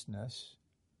Righteousness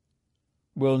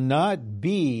will not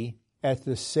be at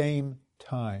the same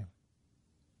time.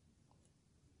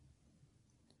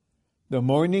 The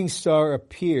morning star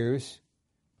appears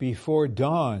before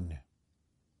dawn,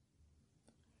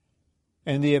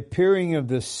 and the appearing of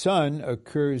the sun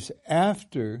occurs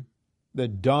after the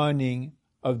dawning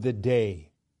of the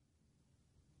day.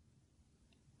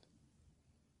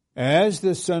 As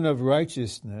the Son of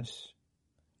Righteousness,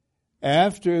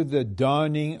 after the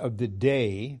dawning of the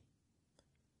day,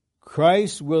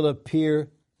 Christ will appear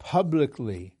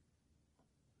publicly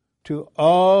to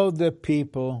all the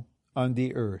people on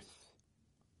the earth.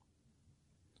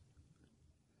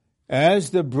 As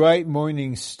the bright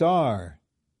morning star,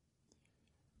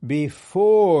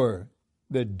 before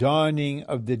the dawning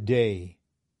of the day,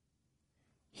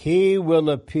 he will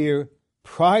appear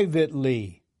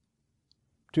privately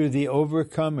to the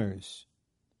overcomers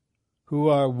who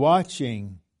are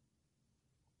watching,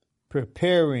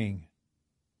 preparing,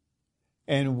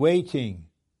 and waiting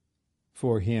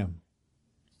for him.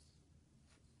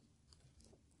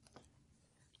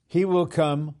 He will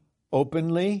come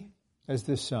openly as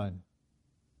the sun.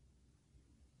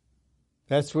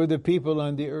 That's for the people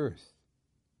on the earth.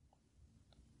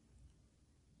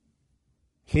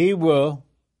 He will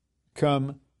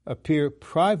appear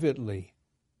privately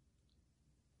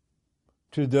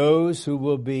to those who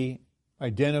will be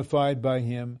identified by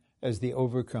him as the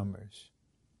overcomers.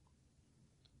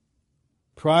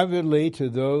 Privately to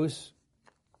those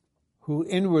who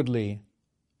inwardly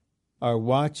are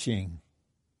watching,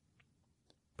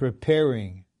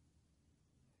 preparing,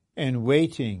 and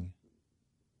waiting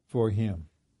for him.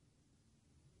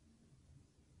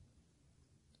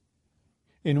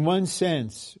 In one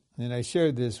sense, and I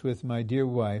shared this with my dear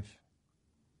wife,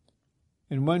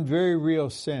 in one very real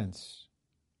sense,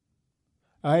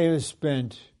 I have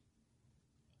spent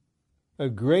a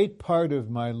great part of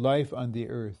my life on the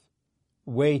earth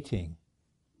waiting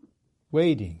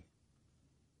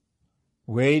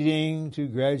to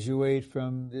graduate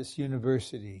from this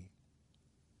university,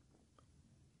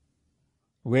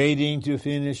 waiting to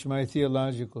finish my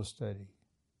theological study.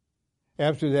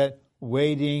 After that,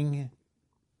 waiting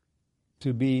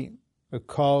to be a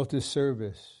call to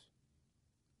service.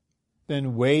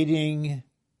 Then waiting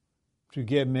to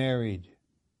get married.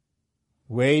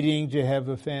 Waiting to have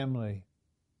a family.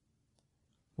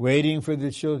 Waiting for the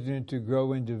children to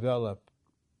grow and develop.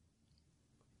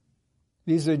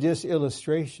 These are just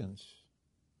illustrations.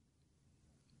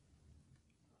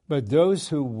 But those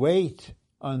who wait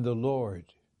on the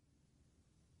Lord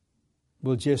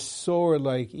will just soar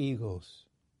like eagles,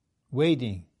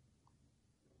 waiting.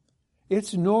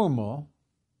 It's normal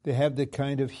to have the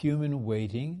kind of human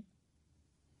waiting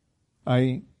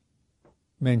I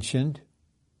mentioned,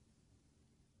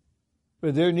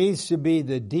 but there needs to be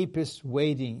the deepest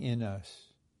waiting in us.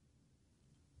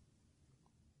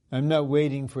 I'm not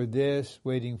waiting for this,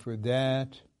 waiting for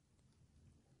that,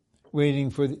 waiting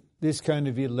for this kind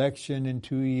of election in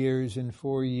 2 years and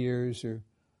 4 years, or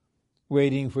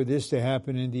waiting for this to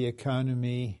happen in the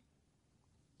economy.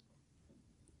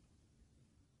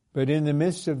 But in the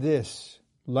midst of this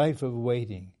life of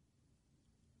waiting,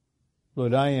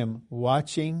 Lord, I am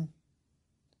watching,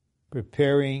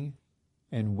 preparing,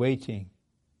 and waiting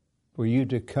for you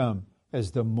to come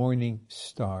as the morning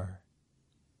star.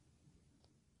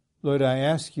 Lord, I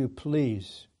ask you,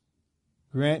 please,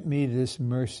 grant me this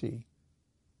mercy,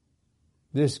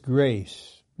 this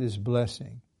grace, this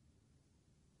blessing,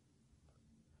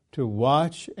 to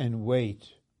watch and wait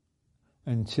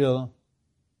until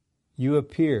you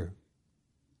appear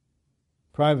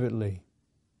privately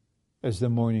as the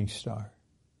morning star.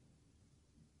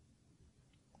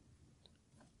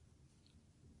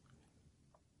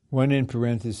 One in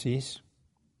parentheses,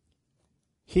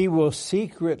 he will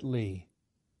secretly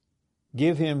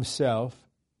give himself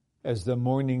as the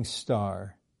morning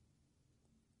star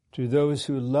to those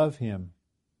who love him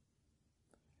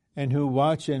and who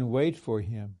watch and wait for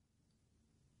him,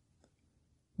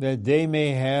 that they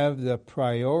may have the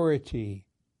priority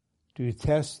to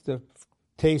taste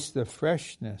the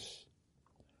freshness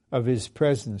of his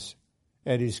presence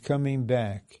at his coming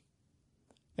back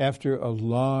after a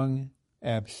long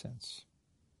absence.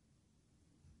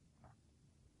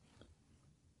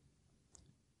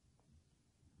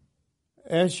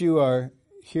 As you are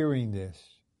hearing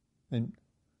this and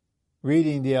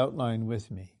reading the outline with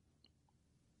me,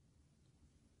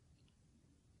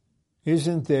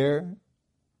 isn't there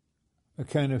a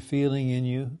kind of feeling in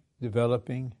you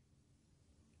developing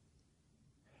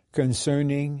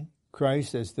concerning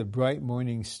Christ as the bright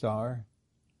morning star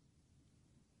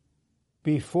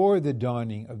before the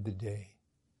dawning of the day?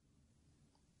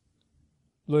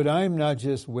 Lord, I'm not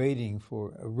just waiting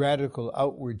for a radical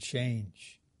outward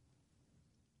change,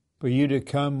 for you to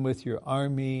come with your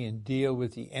army and deal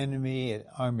with the enemy at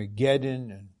Armageddon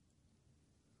and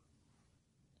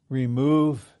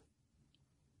remove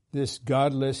this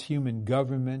godless human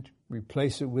government,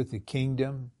 replace it with the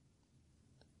kingdom,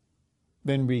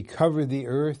 then recover the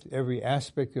earth, every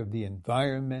aspect of the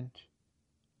environment,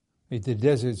 make the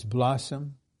deserts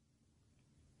blossom.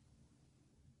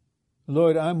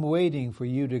 Lord, I'm waiting for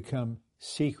you to come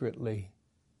secretly,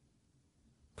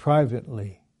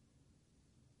 privately.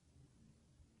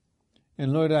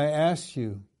 And Lord, I ask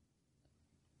you,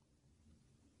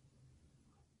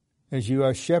 as you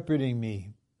are shepherding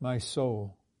me, my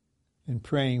soul, and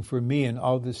praying for me and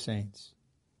all the saints,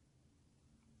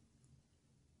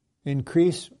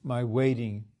 increase my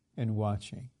waiting and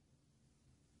watching,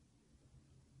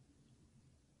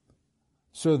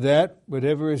 so that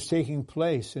whatever is taking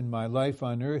place in my life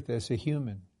on earth as a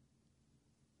human,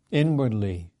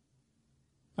 inwardly,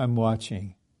 I'm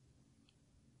watching,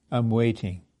 I'm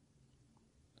waiting.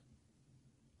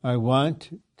 I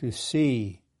want to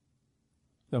see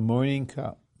the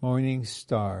morning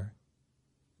star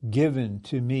given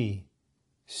to me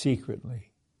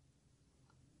secretly.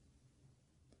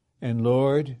 And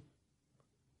Lord,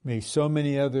 may so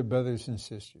many other brothers and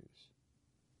sisters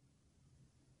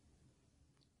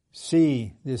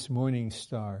see this morning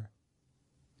star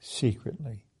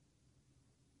secretly.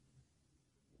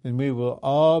 And we will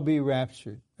all be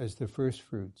raptured as the first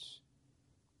fruits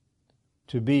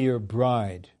to be your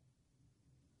bride,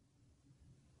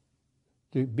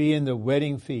 to be in the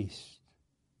wedding feast,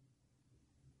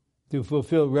 to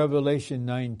fulfill Revelation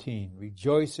 19,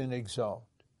 rejoice and exult.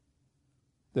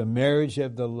 The marriage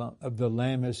of the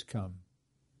Lamb has come.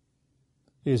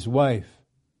 His wife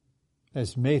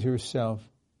has made herself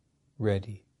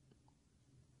ready.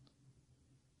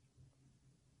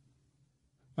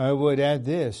 I would add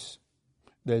this,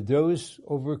 that those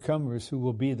overcomers who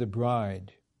will be the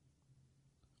bride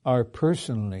are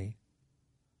personally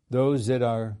those that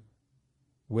are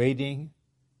waiting,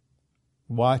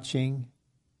 watching,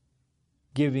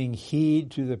 giving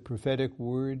heed to the prophetic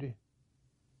word,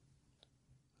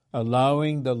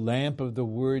 allowing the lamp of the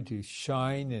word to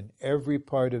shine in every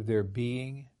part of their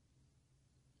being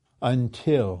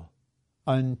until,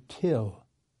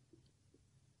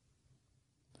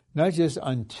 not just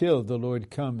until the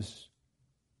Lord comes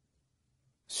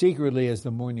secretly as the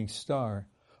morning star,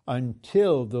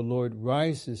 until the Lord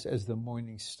rises as the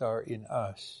morning star in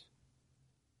us.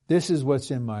 This is what's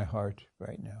in my heart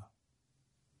right now.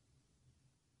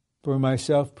 For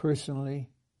myself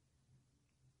personally,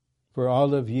 for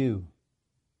all of you,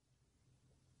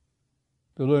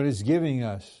 the Lord is giving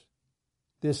us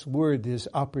this word, this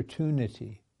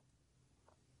opportunity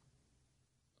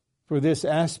for this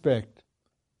aspect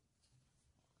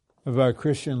of our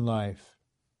Christian life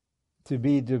to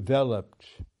be developed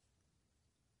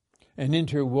and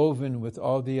interwoven with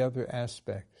all the other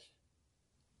aspects.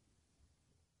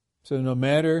 So no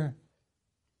matter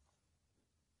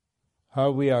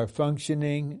how we are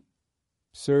functioning,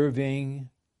 serving,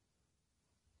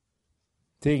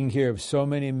 taking care of so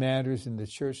many matters in the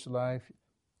church life,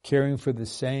 caring for the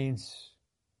saints,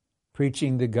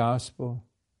 preaching the gospel,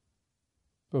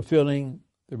 fulfilling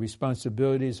the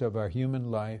responsibilities of our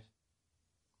human life,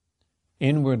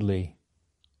 inwardly,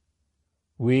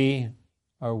 we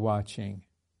are watching,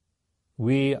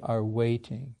 we are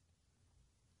waiting,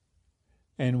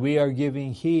 and we are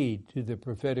giving heed to the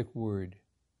prophetic word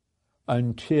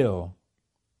until,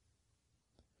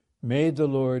 may the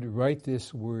Lord write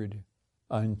this word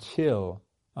until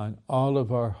on all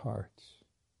of our hearts.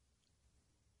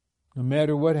 No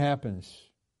matter what happens,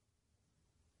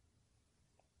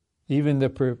 even the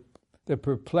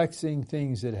perplexing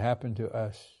things that happen to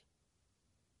us,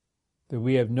 that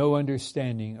we have no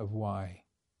understanding of why.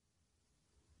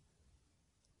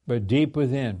 But deep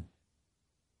within,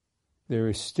 there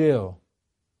is still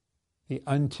the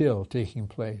until taking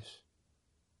place.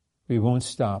 We won't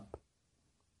stop.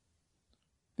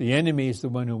 The enemy is the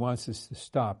one who wants us to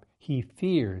stop. He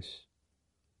fears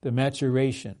the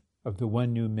maturation of the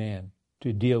one new man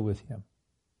to deal with him.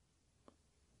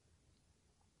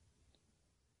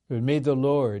 But may the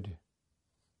Lord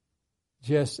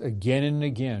just again and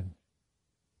again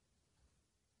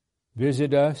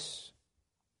visit us,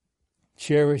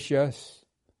 cherish us,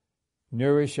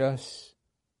 nourish us,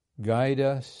 guide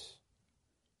us,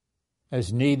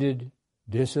 as needed,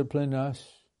 discipline us.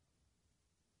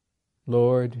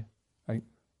 Lord,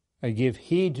 I give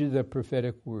heed to the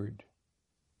prophetic word.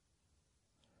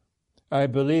 I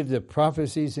believe the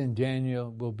prophecies in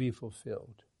Daniel will be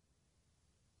fulfilled.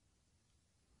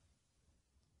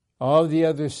 All the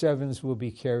other sevens will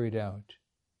be carried out.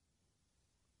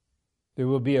 There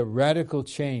will be a radical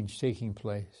change taking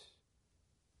place.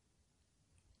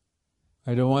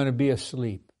 I don't want to be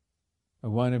asleep. I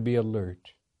want to be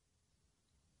alert.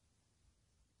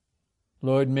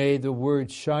 Lord, may the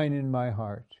word shine in my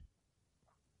heart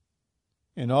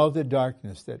in all the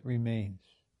darkness that remains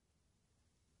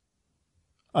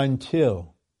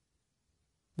until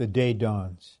the day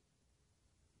dawns.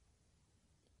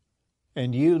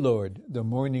 And you, Lord, the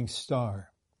morning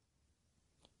star,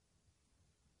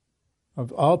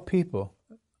 of all people,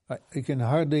 I can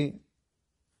hardly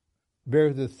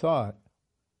bear the thought,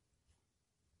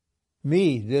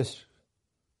 me, this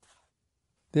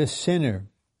sinner,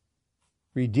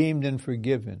 redeemed and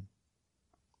forgiven,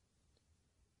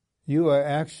 you are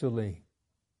actually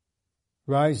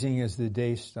rising as the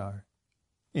day star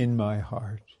in my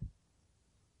heart.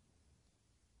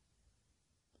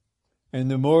 And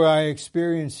the more I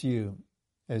experience you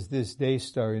as this day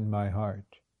star in my heart,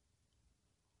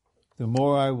 the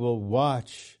more I will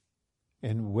watch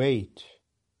and wait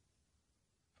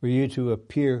for you to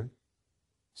appear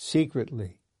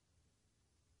secretly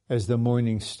as the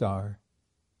morning star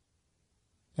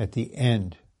at the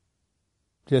end,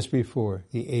 just before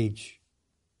the age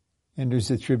enters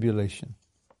the tribulation.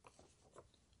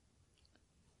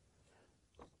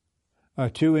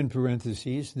 2 in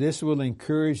parentheses, this will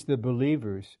encourage the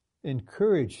believers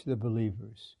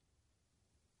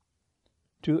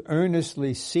to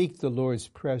earnestly seek the Lord's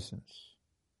presence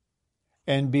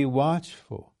and be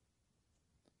watchful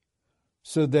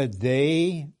so that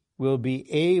they will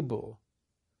be able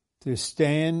to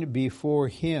stand before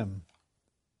Him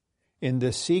in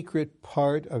the secret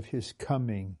part of His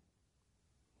coming,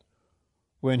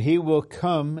 when He will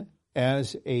come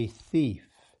as a thief.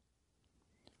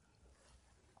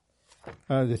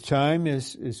 The time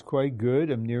is quite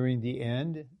good. I'm nearing the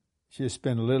end. Just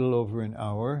been a little over an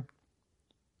hour.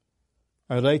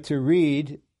 I'd like to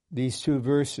read these 2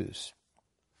 verses.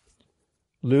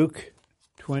 Luke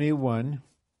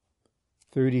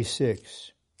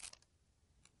 21:36.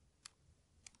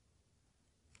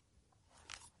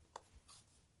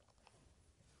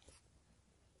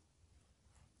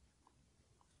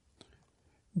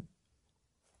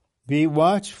 Be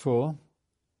watchful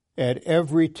at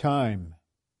every time,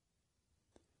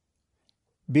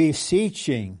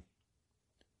 beseeching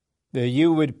that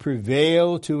you would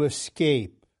prevail to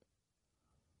escape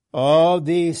all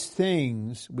these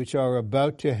things which are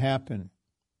about to happen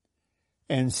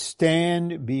and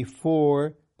stand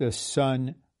before the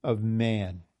Son of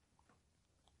Man.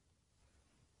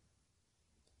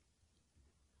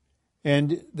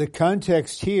 And the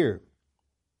context here,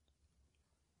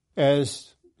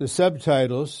 as the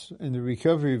subtitles in the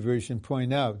Recovery Version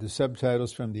point out, the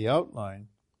subtitles from the outline,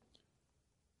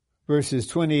 verses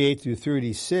 28 through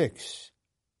 36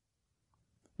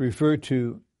 refer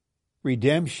to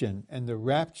redemption and the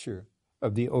rapture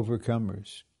of the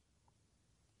overcomers.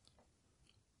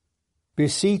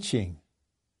 Beseeching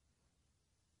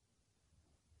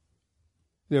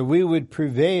that we would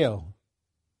prevail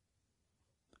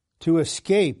to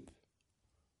escape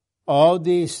all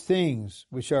these things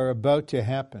which are about to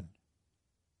happen.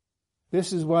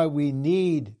 This is why we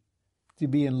need to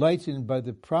be enlightened by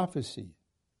the prophecy.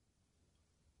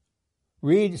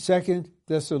 Read 2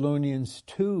 Thessalonians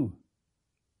 2.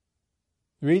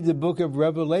 Read the book of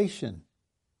Revelation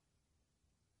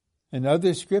and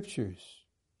other scriptures.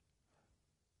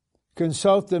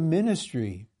 Consult the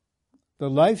ministry, the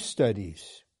life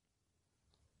studies.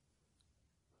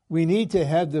 We need to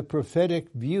have the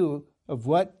prophetic view of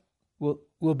what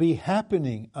will be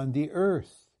happening on the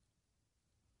earth.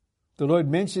 The Lord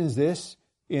mentions this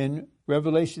in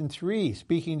Revelation 3,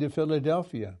 speaking to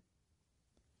Philadelphia.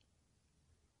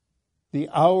 The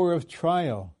hour of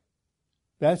trial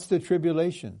That's the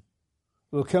tribulation.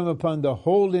 Will come upon the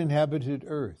whole inhabited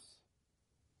earth.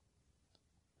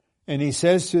 And he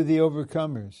says to the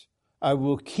overcomers, I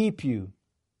will keep you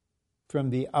from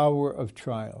the hour of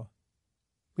trial.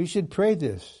 We should pray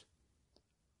this.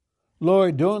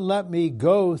 Lord, don't let me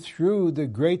go through the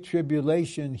great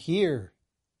tribulation here.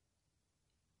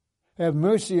 Have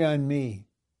mercy on me,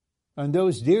 on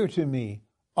those dear to me,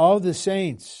 all the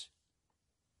saints.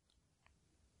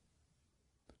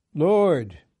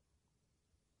 Lord,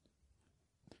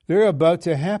 they're about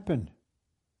to happen.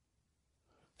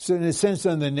 So in a sense,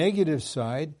 on the negative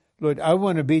side, Lord, I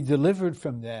want to be delivered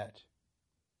from that.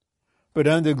 But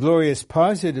on the glorious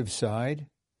positive side,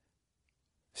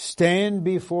 stand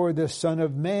before the Son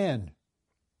of Man.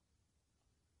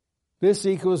 This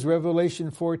equals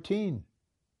Revelation 14.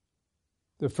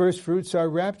 The first fruits are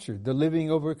raptured, the living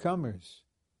overcomers.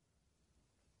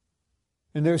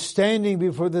 And they're standing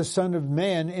before the Son of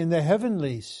Man in the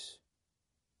heavenlies.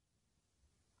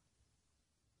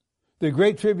 The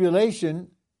great tribulation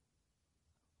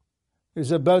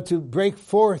is about to break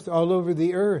forth all over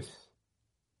the earth.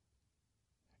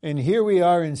 And here we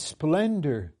are in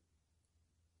splendor,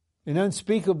 in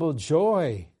unspeakable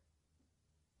joy,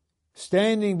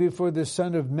 standing before the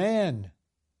Son of Man.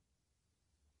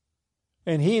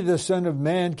 And he, the Son of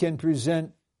Man, can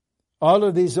present all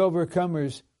of these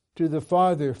overcomers to the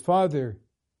Father. Father,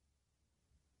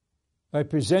 I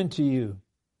present to you,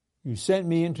 you sent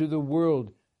me into the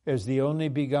world as the only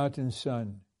begotten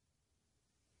Son.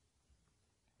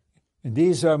 And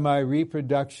these are my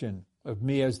reproduction of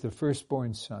me as the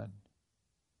firstborn Son.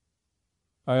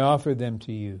 I offer them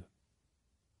to you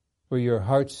for your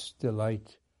heart's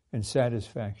delight and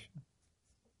satisfaction.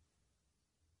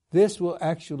 This will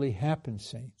actually happen,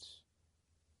 saints.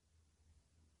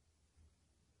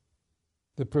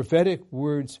 The prophetic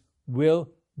words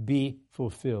will be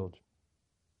fulfilled.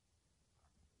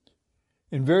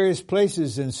 In various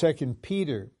places in 2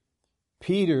 Peter,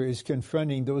 Peter is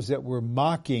confronting those that were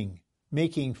mocking,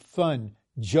 making fun,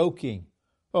 joking.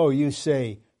 Oh, you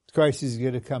say Christ is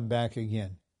going to come back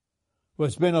again. Well,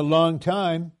 it's been a long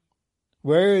time.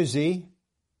 Where is he?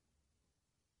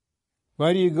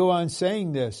 Why do you go on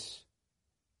saying this?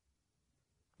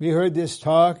 We heard this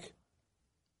talk.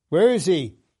 Where is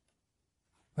he?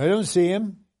 I don't see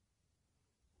him.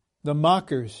 The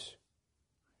mockers.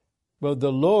 Well,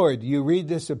 the Lord, you read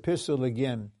this epistle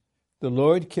again, the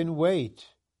Lord can wait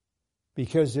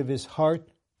because of his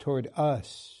heart toward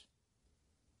us,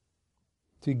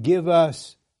 to give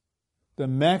us the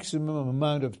maximum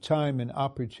amount of time and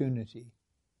opportunity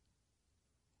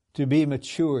to be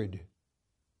matured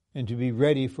and to be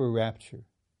ready for rapture.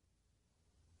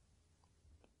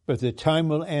 But the time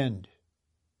will end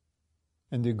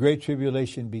and the great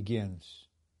tribulation begins.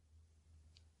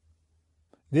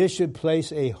 This should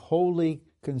place a holy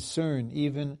concern,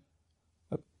 even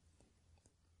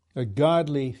a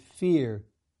godly fear,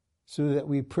 so that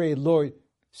we pray, Lord,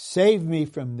 save me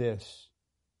from this.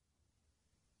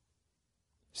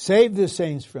 Save the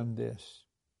saints from this.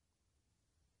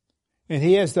 And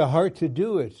he has the heart to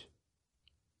do it.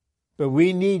 But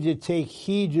we need to take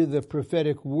heed to the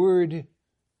prophetic word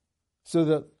so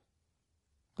that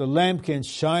the lamp can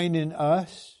shine in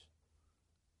us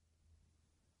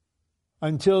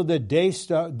until the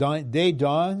day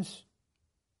dawns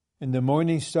and the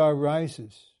morning star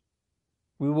rises.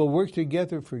 We will work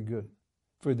together for good,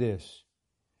 for this.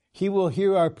 He will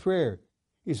hear our prayer.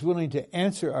 He's willing to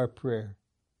answer our prayer.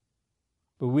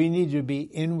 But we need to be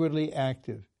inwardly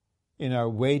active in our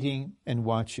waiting and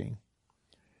watching.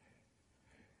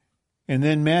 And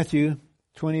then Matthew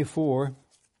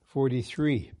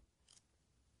 24:43.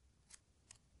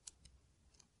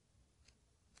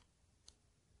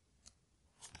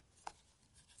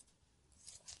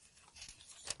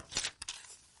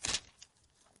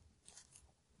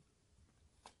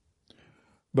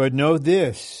 But know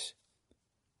this,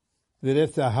 that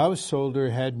if the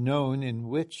householder had known in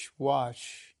which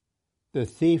watch the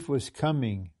thief was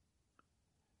coming,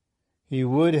 he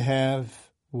would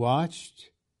have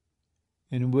watched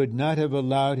and would not have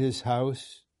allowed his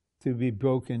house to be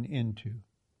broken into.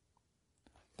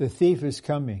 The thief is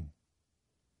coming.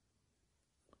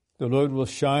 The Lord will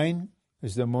shine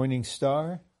as the morning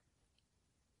star,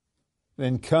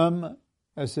 then come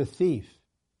as a thief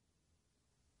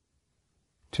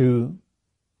to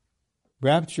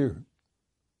rapture,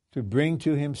 to bring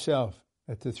to himself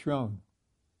at the throne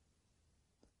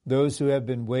those who have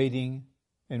been waiting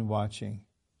and watching,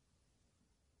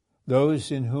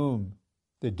 those in whom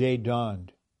the day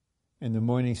dawned and the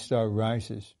morning star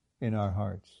rises in our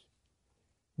hearts.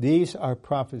 These are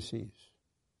prophecies.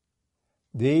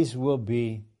 These will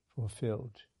be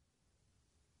fulfilled.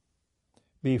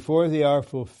 Before they are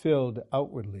fulfilled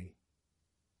outwardly,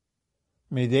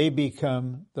 may they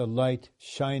become the light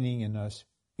shining in us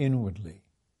inwardly.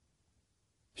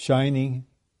 Shining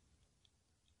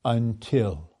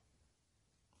until.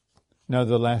 Now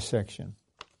the last section.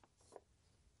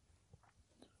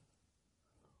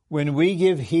 When we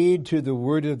give heed to the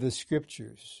word of the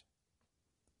Scriptures,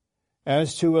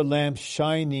 as to a lamp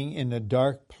shining in a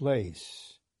dark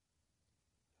place,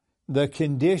 the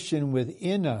condition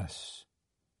within us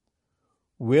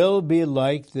will be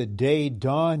like the day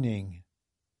dawning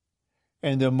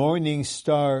and the morning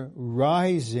star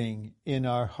rising in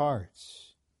our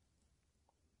hearts.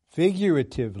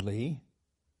 Figuratively,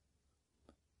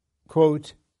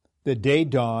 quote, the day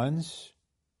dawns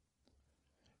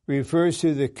refers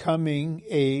to the coming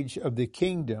age of the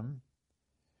kingdom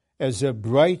as a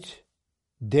bright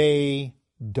day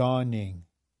dawning.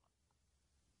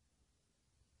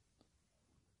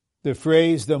 The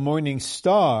phrase the morning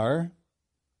star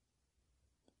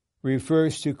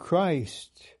refers to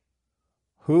Christ,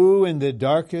 who in the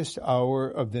darkest hour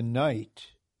of the night,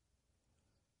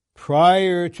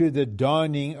 prior to the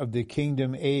dawning of the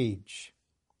kingdom age,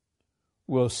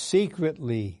 will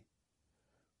secretly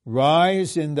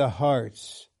rise in the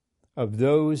hearts of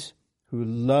those who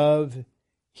love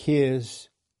his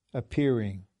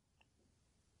appearing.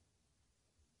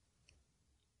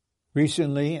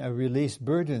 Recently, I released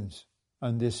burdens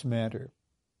on this matter.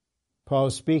 Paul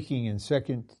speaking in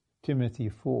 2 Timothy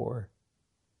 4.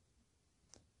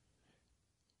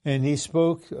 And he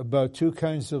spoke about two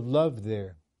kinds of love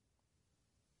there.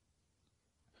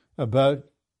 About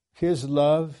his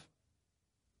love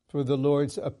for the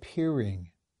Lord's appearing.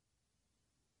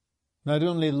 Not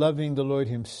only loving the Lord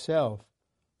himself,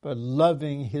 but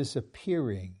loving his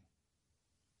appearing.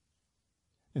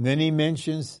 And then he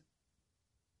mentions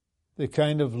the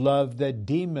kind of love that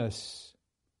Demas,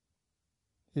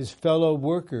 his fellow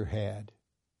worker, had,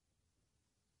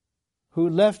 who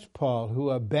left Paul, who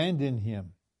abandoned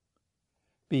him,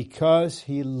 because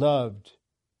he loved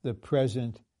the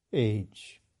present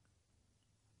age.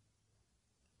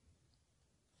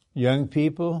 Young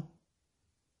people,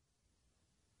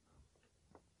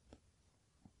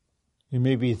 you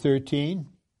may be 13,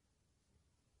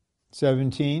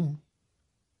 17,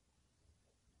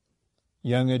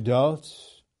 young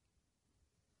adults,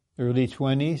 early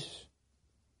 20s,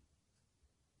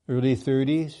 early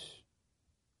 30s.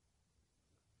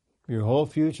 Your whole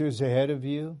future is ahead of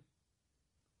you.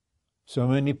 So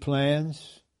many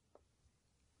plans.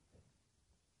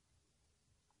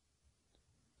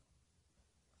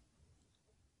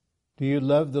 Do you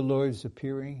love the Lord's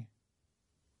appearing?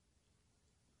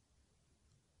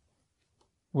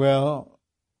 Well,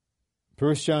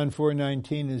 1 John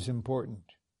 4:19 is important.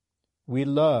 We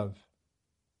love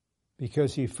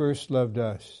because he first loved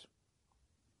us.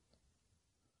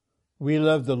 We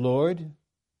love the Lord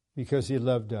because he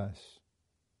loved us.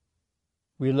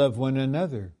 We love one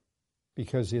another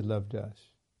because he loved us.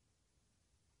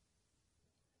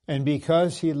 And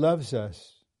because he loves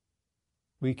us,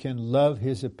 we can love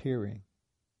his appearing.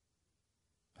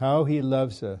 How he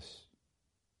loves us.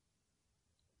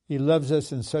 He loves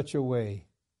us in such a way.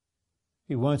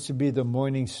 He wants to be the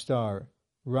morning star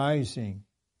rising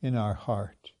in our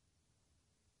heart.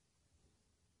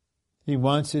 He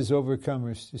wants his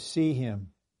overcomers to see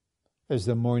him as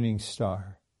the morning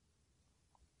star.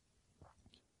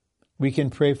 We can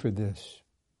pray for this.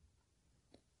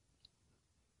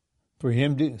 For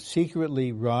him to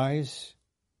secretly rise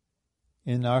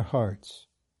in our hearts,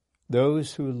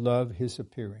 those who love his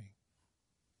appearing.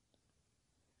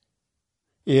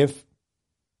 If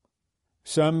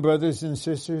some brothers and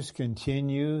sisters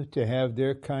continue to have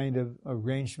their kind of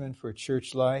arrangement for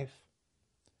church life,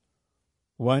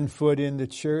 one foot in the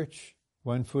church,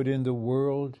 one foot in the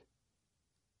world,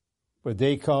 what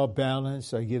they call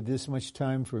balance. I give this much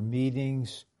time for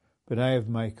meetings, but I have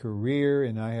my career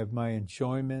and I have my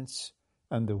enjoyments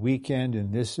on the weekend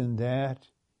and this and that.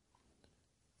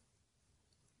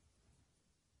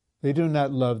 They do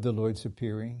not love the Lord's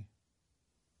appearing.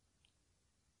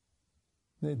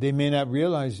 They may not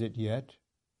realize it yet,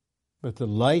 but the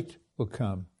light will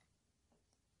come.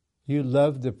 You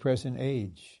love the present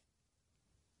age.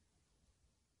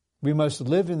 We must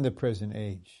live in the present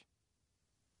age.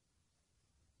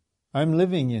 I'm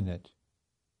living in it.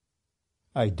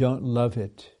 I don't love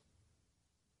it.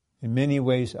 In many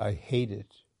ways, I hate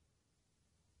it.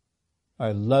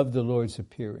 I love the Lord's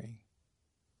appearing.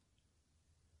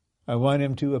 I want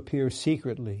him to appear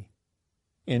secretly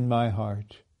in my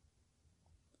heart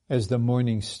as the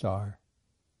morning star,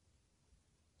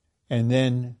 and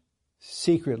then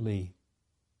secretly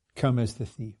come as the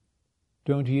thief.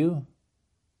 Don't you?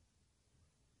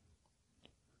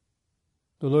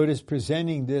 The Lord is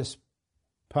presenting this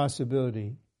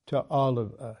possibility to all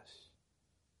of us.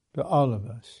 To all of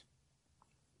us.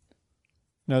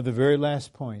 Now, the very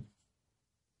last point.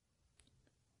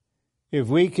 If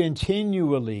we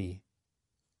continually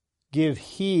give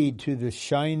heed to the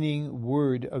shining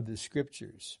word of the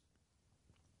Scriptures,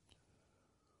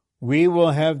 we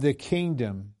will have the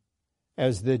kingdom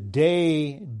as the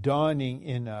day dawning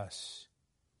in us,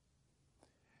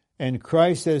 and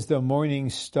Christ as the morning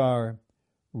star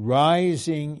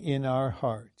rising in our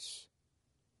hearts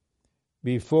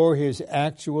before his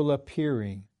actual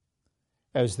appearing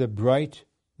as the bright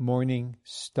morning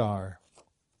star.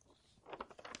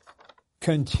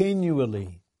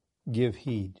 Continually give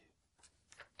heed.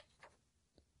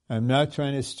 I'm not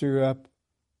trying to stir up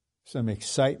some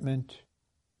excitement,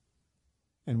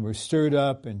 and we're stirred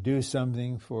up and do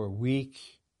something for a week.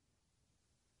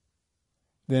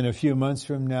 Then a few months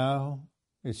from now,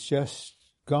 it's just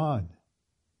gone.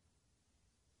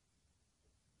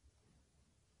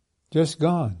 Just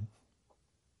gone.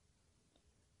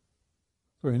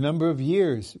 For a number of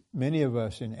years, many of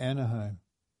us in Anaheim,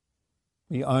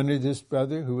 we honored this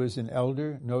brother who was an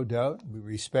elder, no doubt. We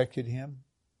respected him.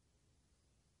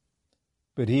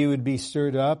 But he would be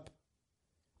stirred up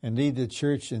and lead the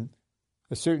church in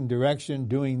a certain direction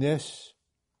doing this.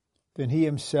 Then he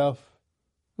himself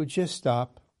would just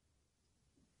stop.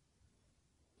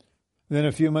 Then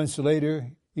a few months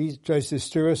later, he tries to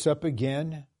stir us up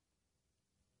again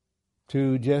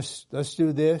to just, let's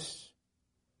do this.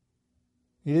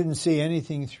 He didn't see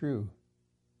anything through.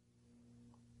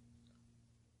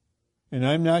 And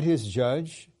I'm not his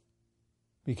judge,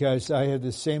 because I have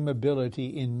the same ability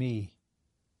in me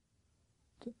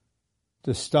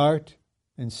to start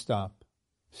and stop.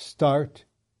 Start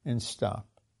and stop.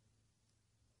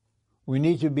 We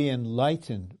need to be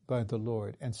enlightened by the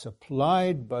Lord and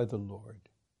supplied by the Lord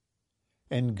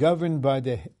and governed by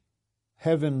the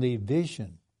heavenly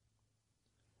vision,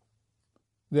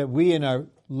 that we in our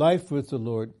life with the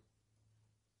Lord,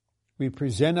 we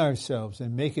present ourselves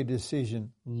and make a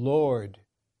decision. Lord,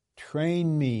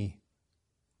 train me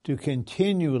to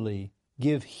continually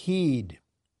give heed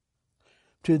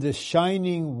to the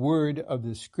shining word of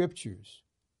the Scriptures.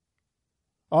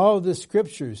 All the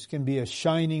Scriptures can be a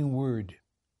shining word.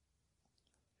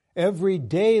 Every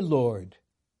day, Lord,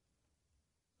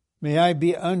 may I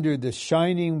be under the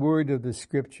shining word of the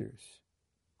Scriptures.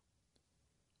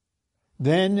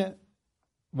 Then,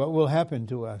 what will happen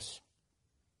to us?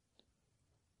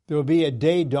 There will be a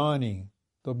day dawning.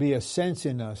 There will be a sense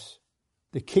in us.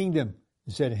 The kingdom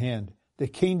is at hand. The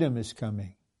kingdom is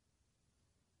coming.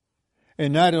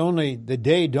 And not only the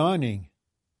day dawning,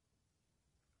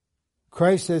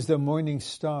 Christ as the morning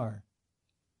star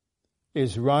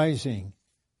is rising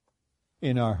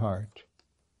in our heart.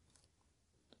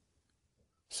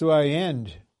 So I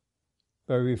end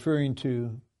by referring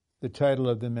to the title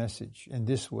of the message in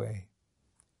this way.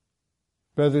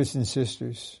 Brothers and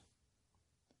sisters,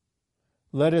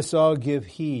 let us all give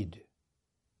heed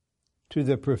to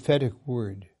the prophetic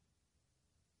word.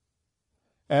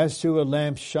 As to a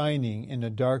lamp shining in a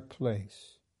dark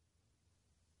place,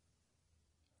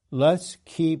 let's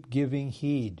keep giving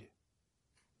heed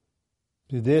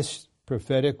to this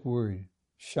prophetic word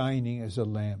shining as a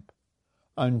lamp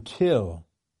until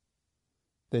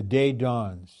the day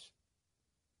dawns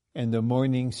and the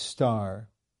morning star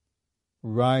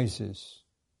rises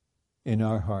in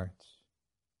our hearts.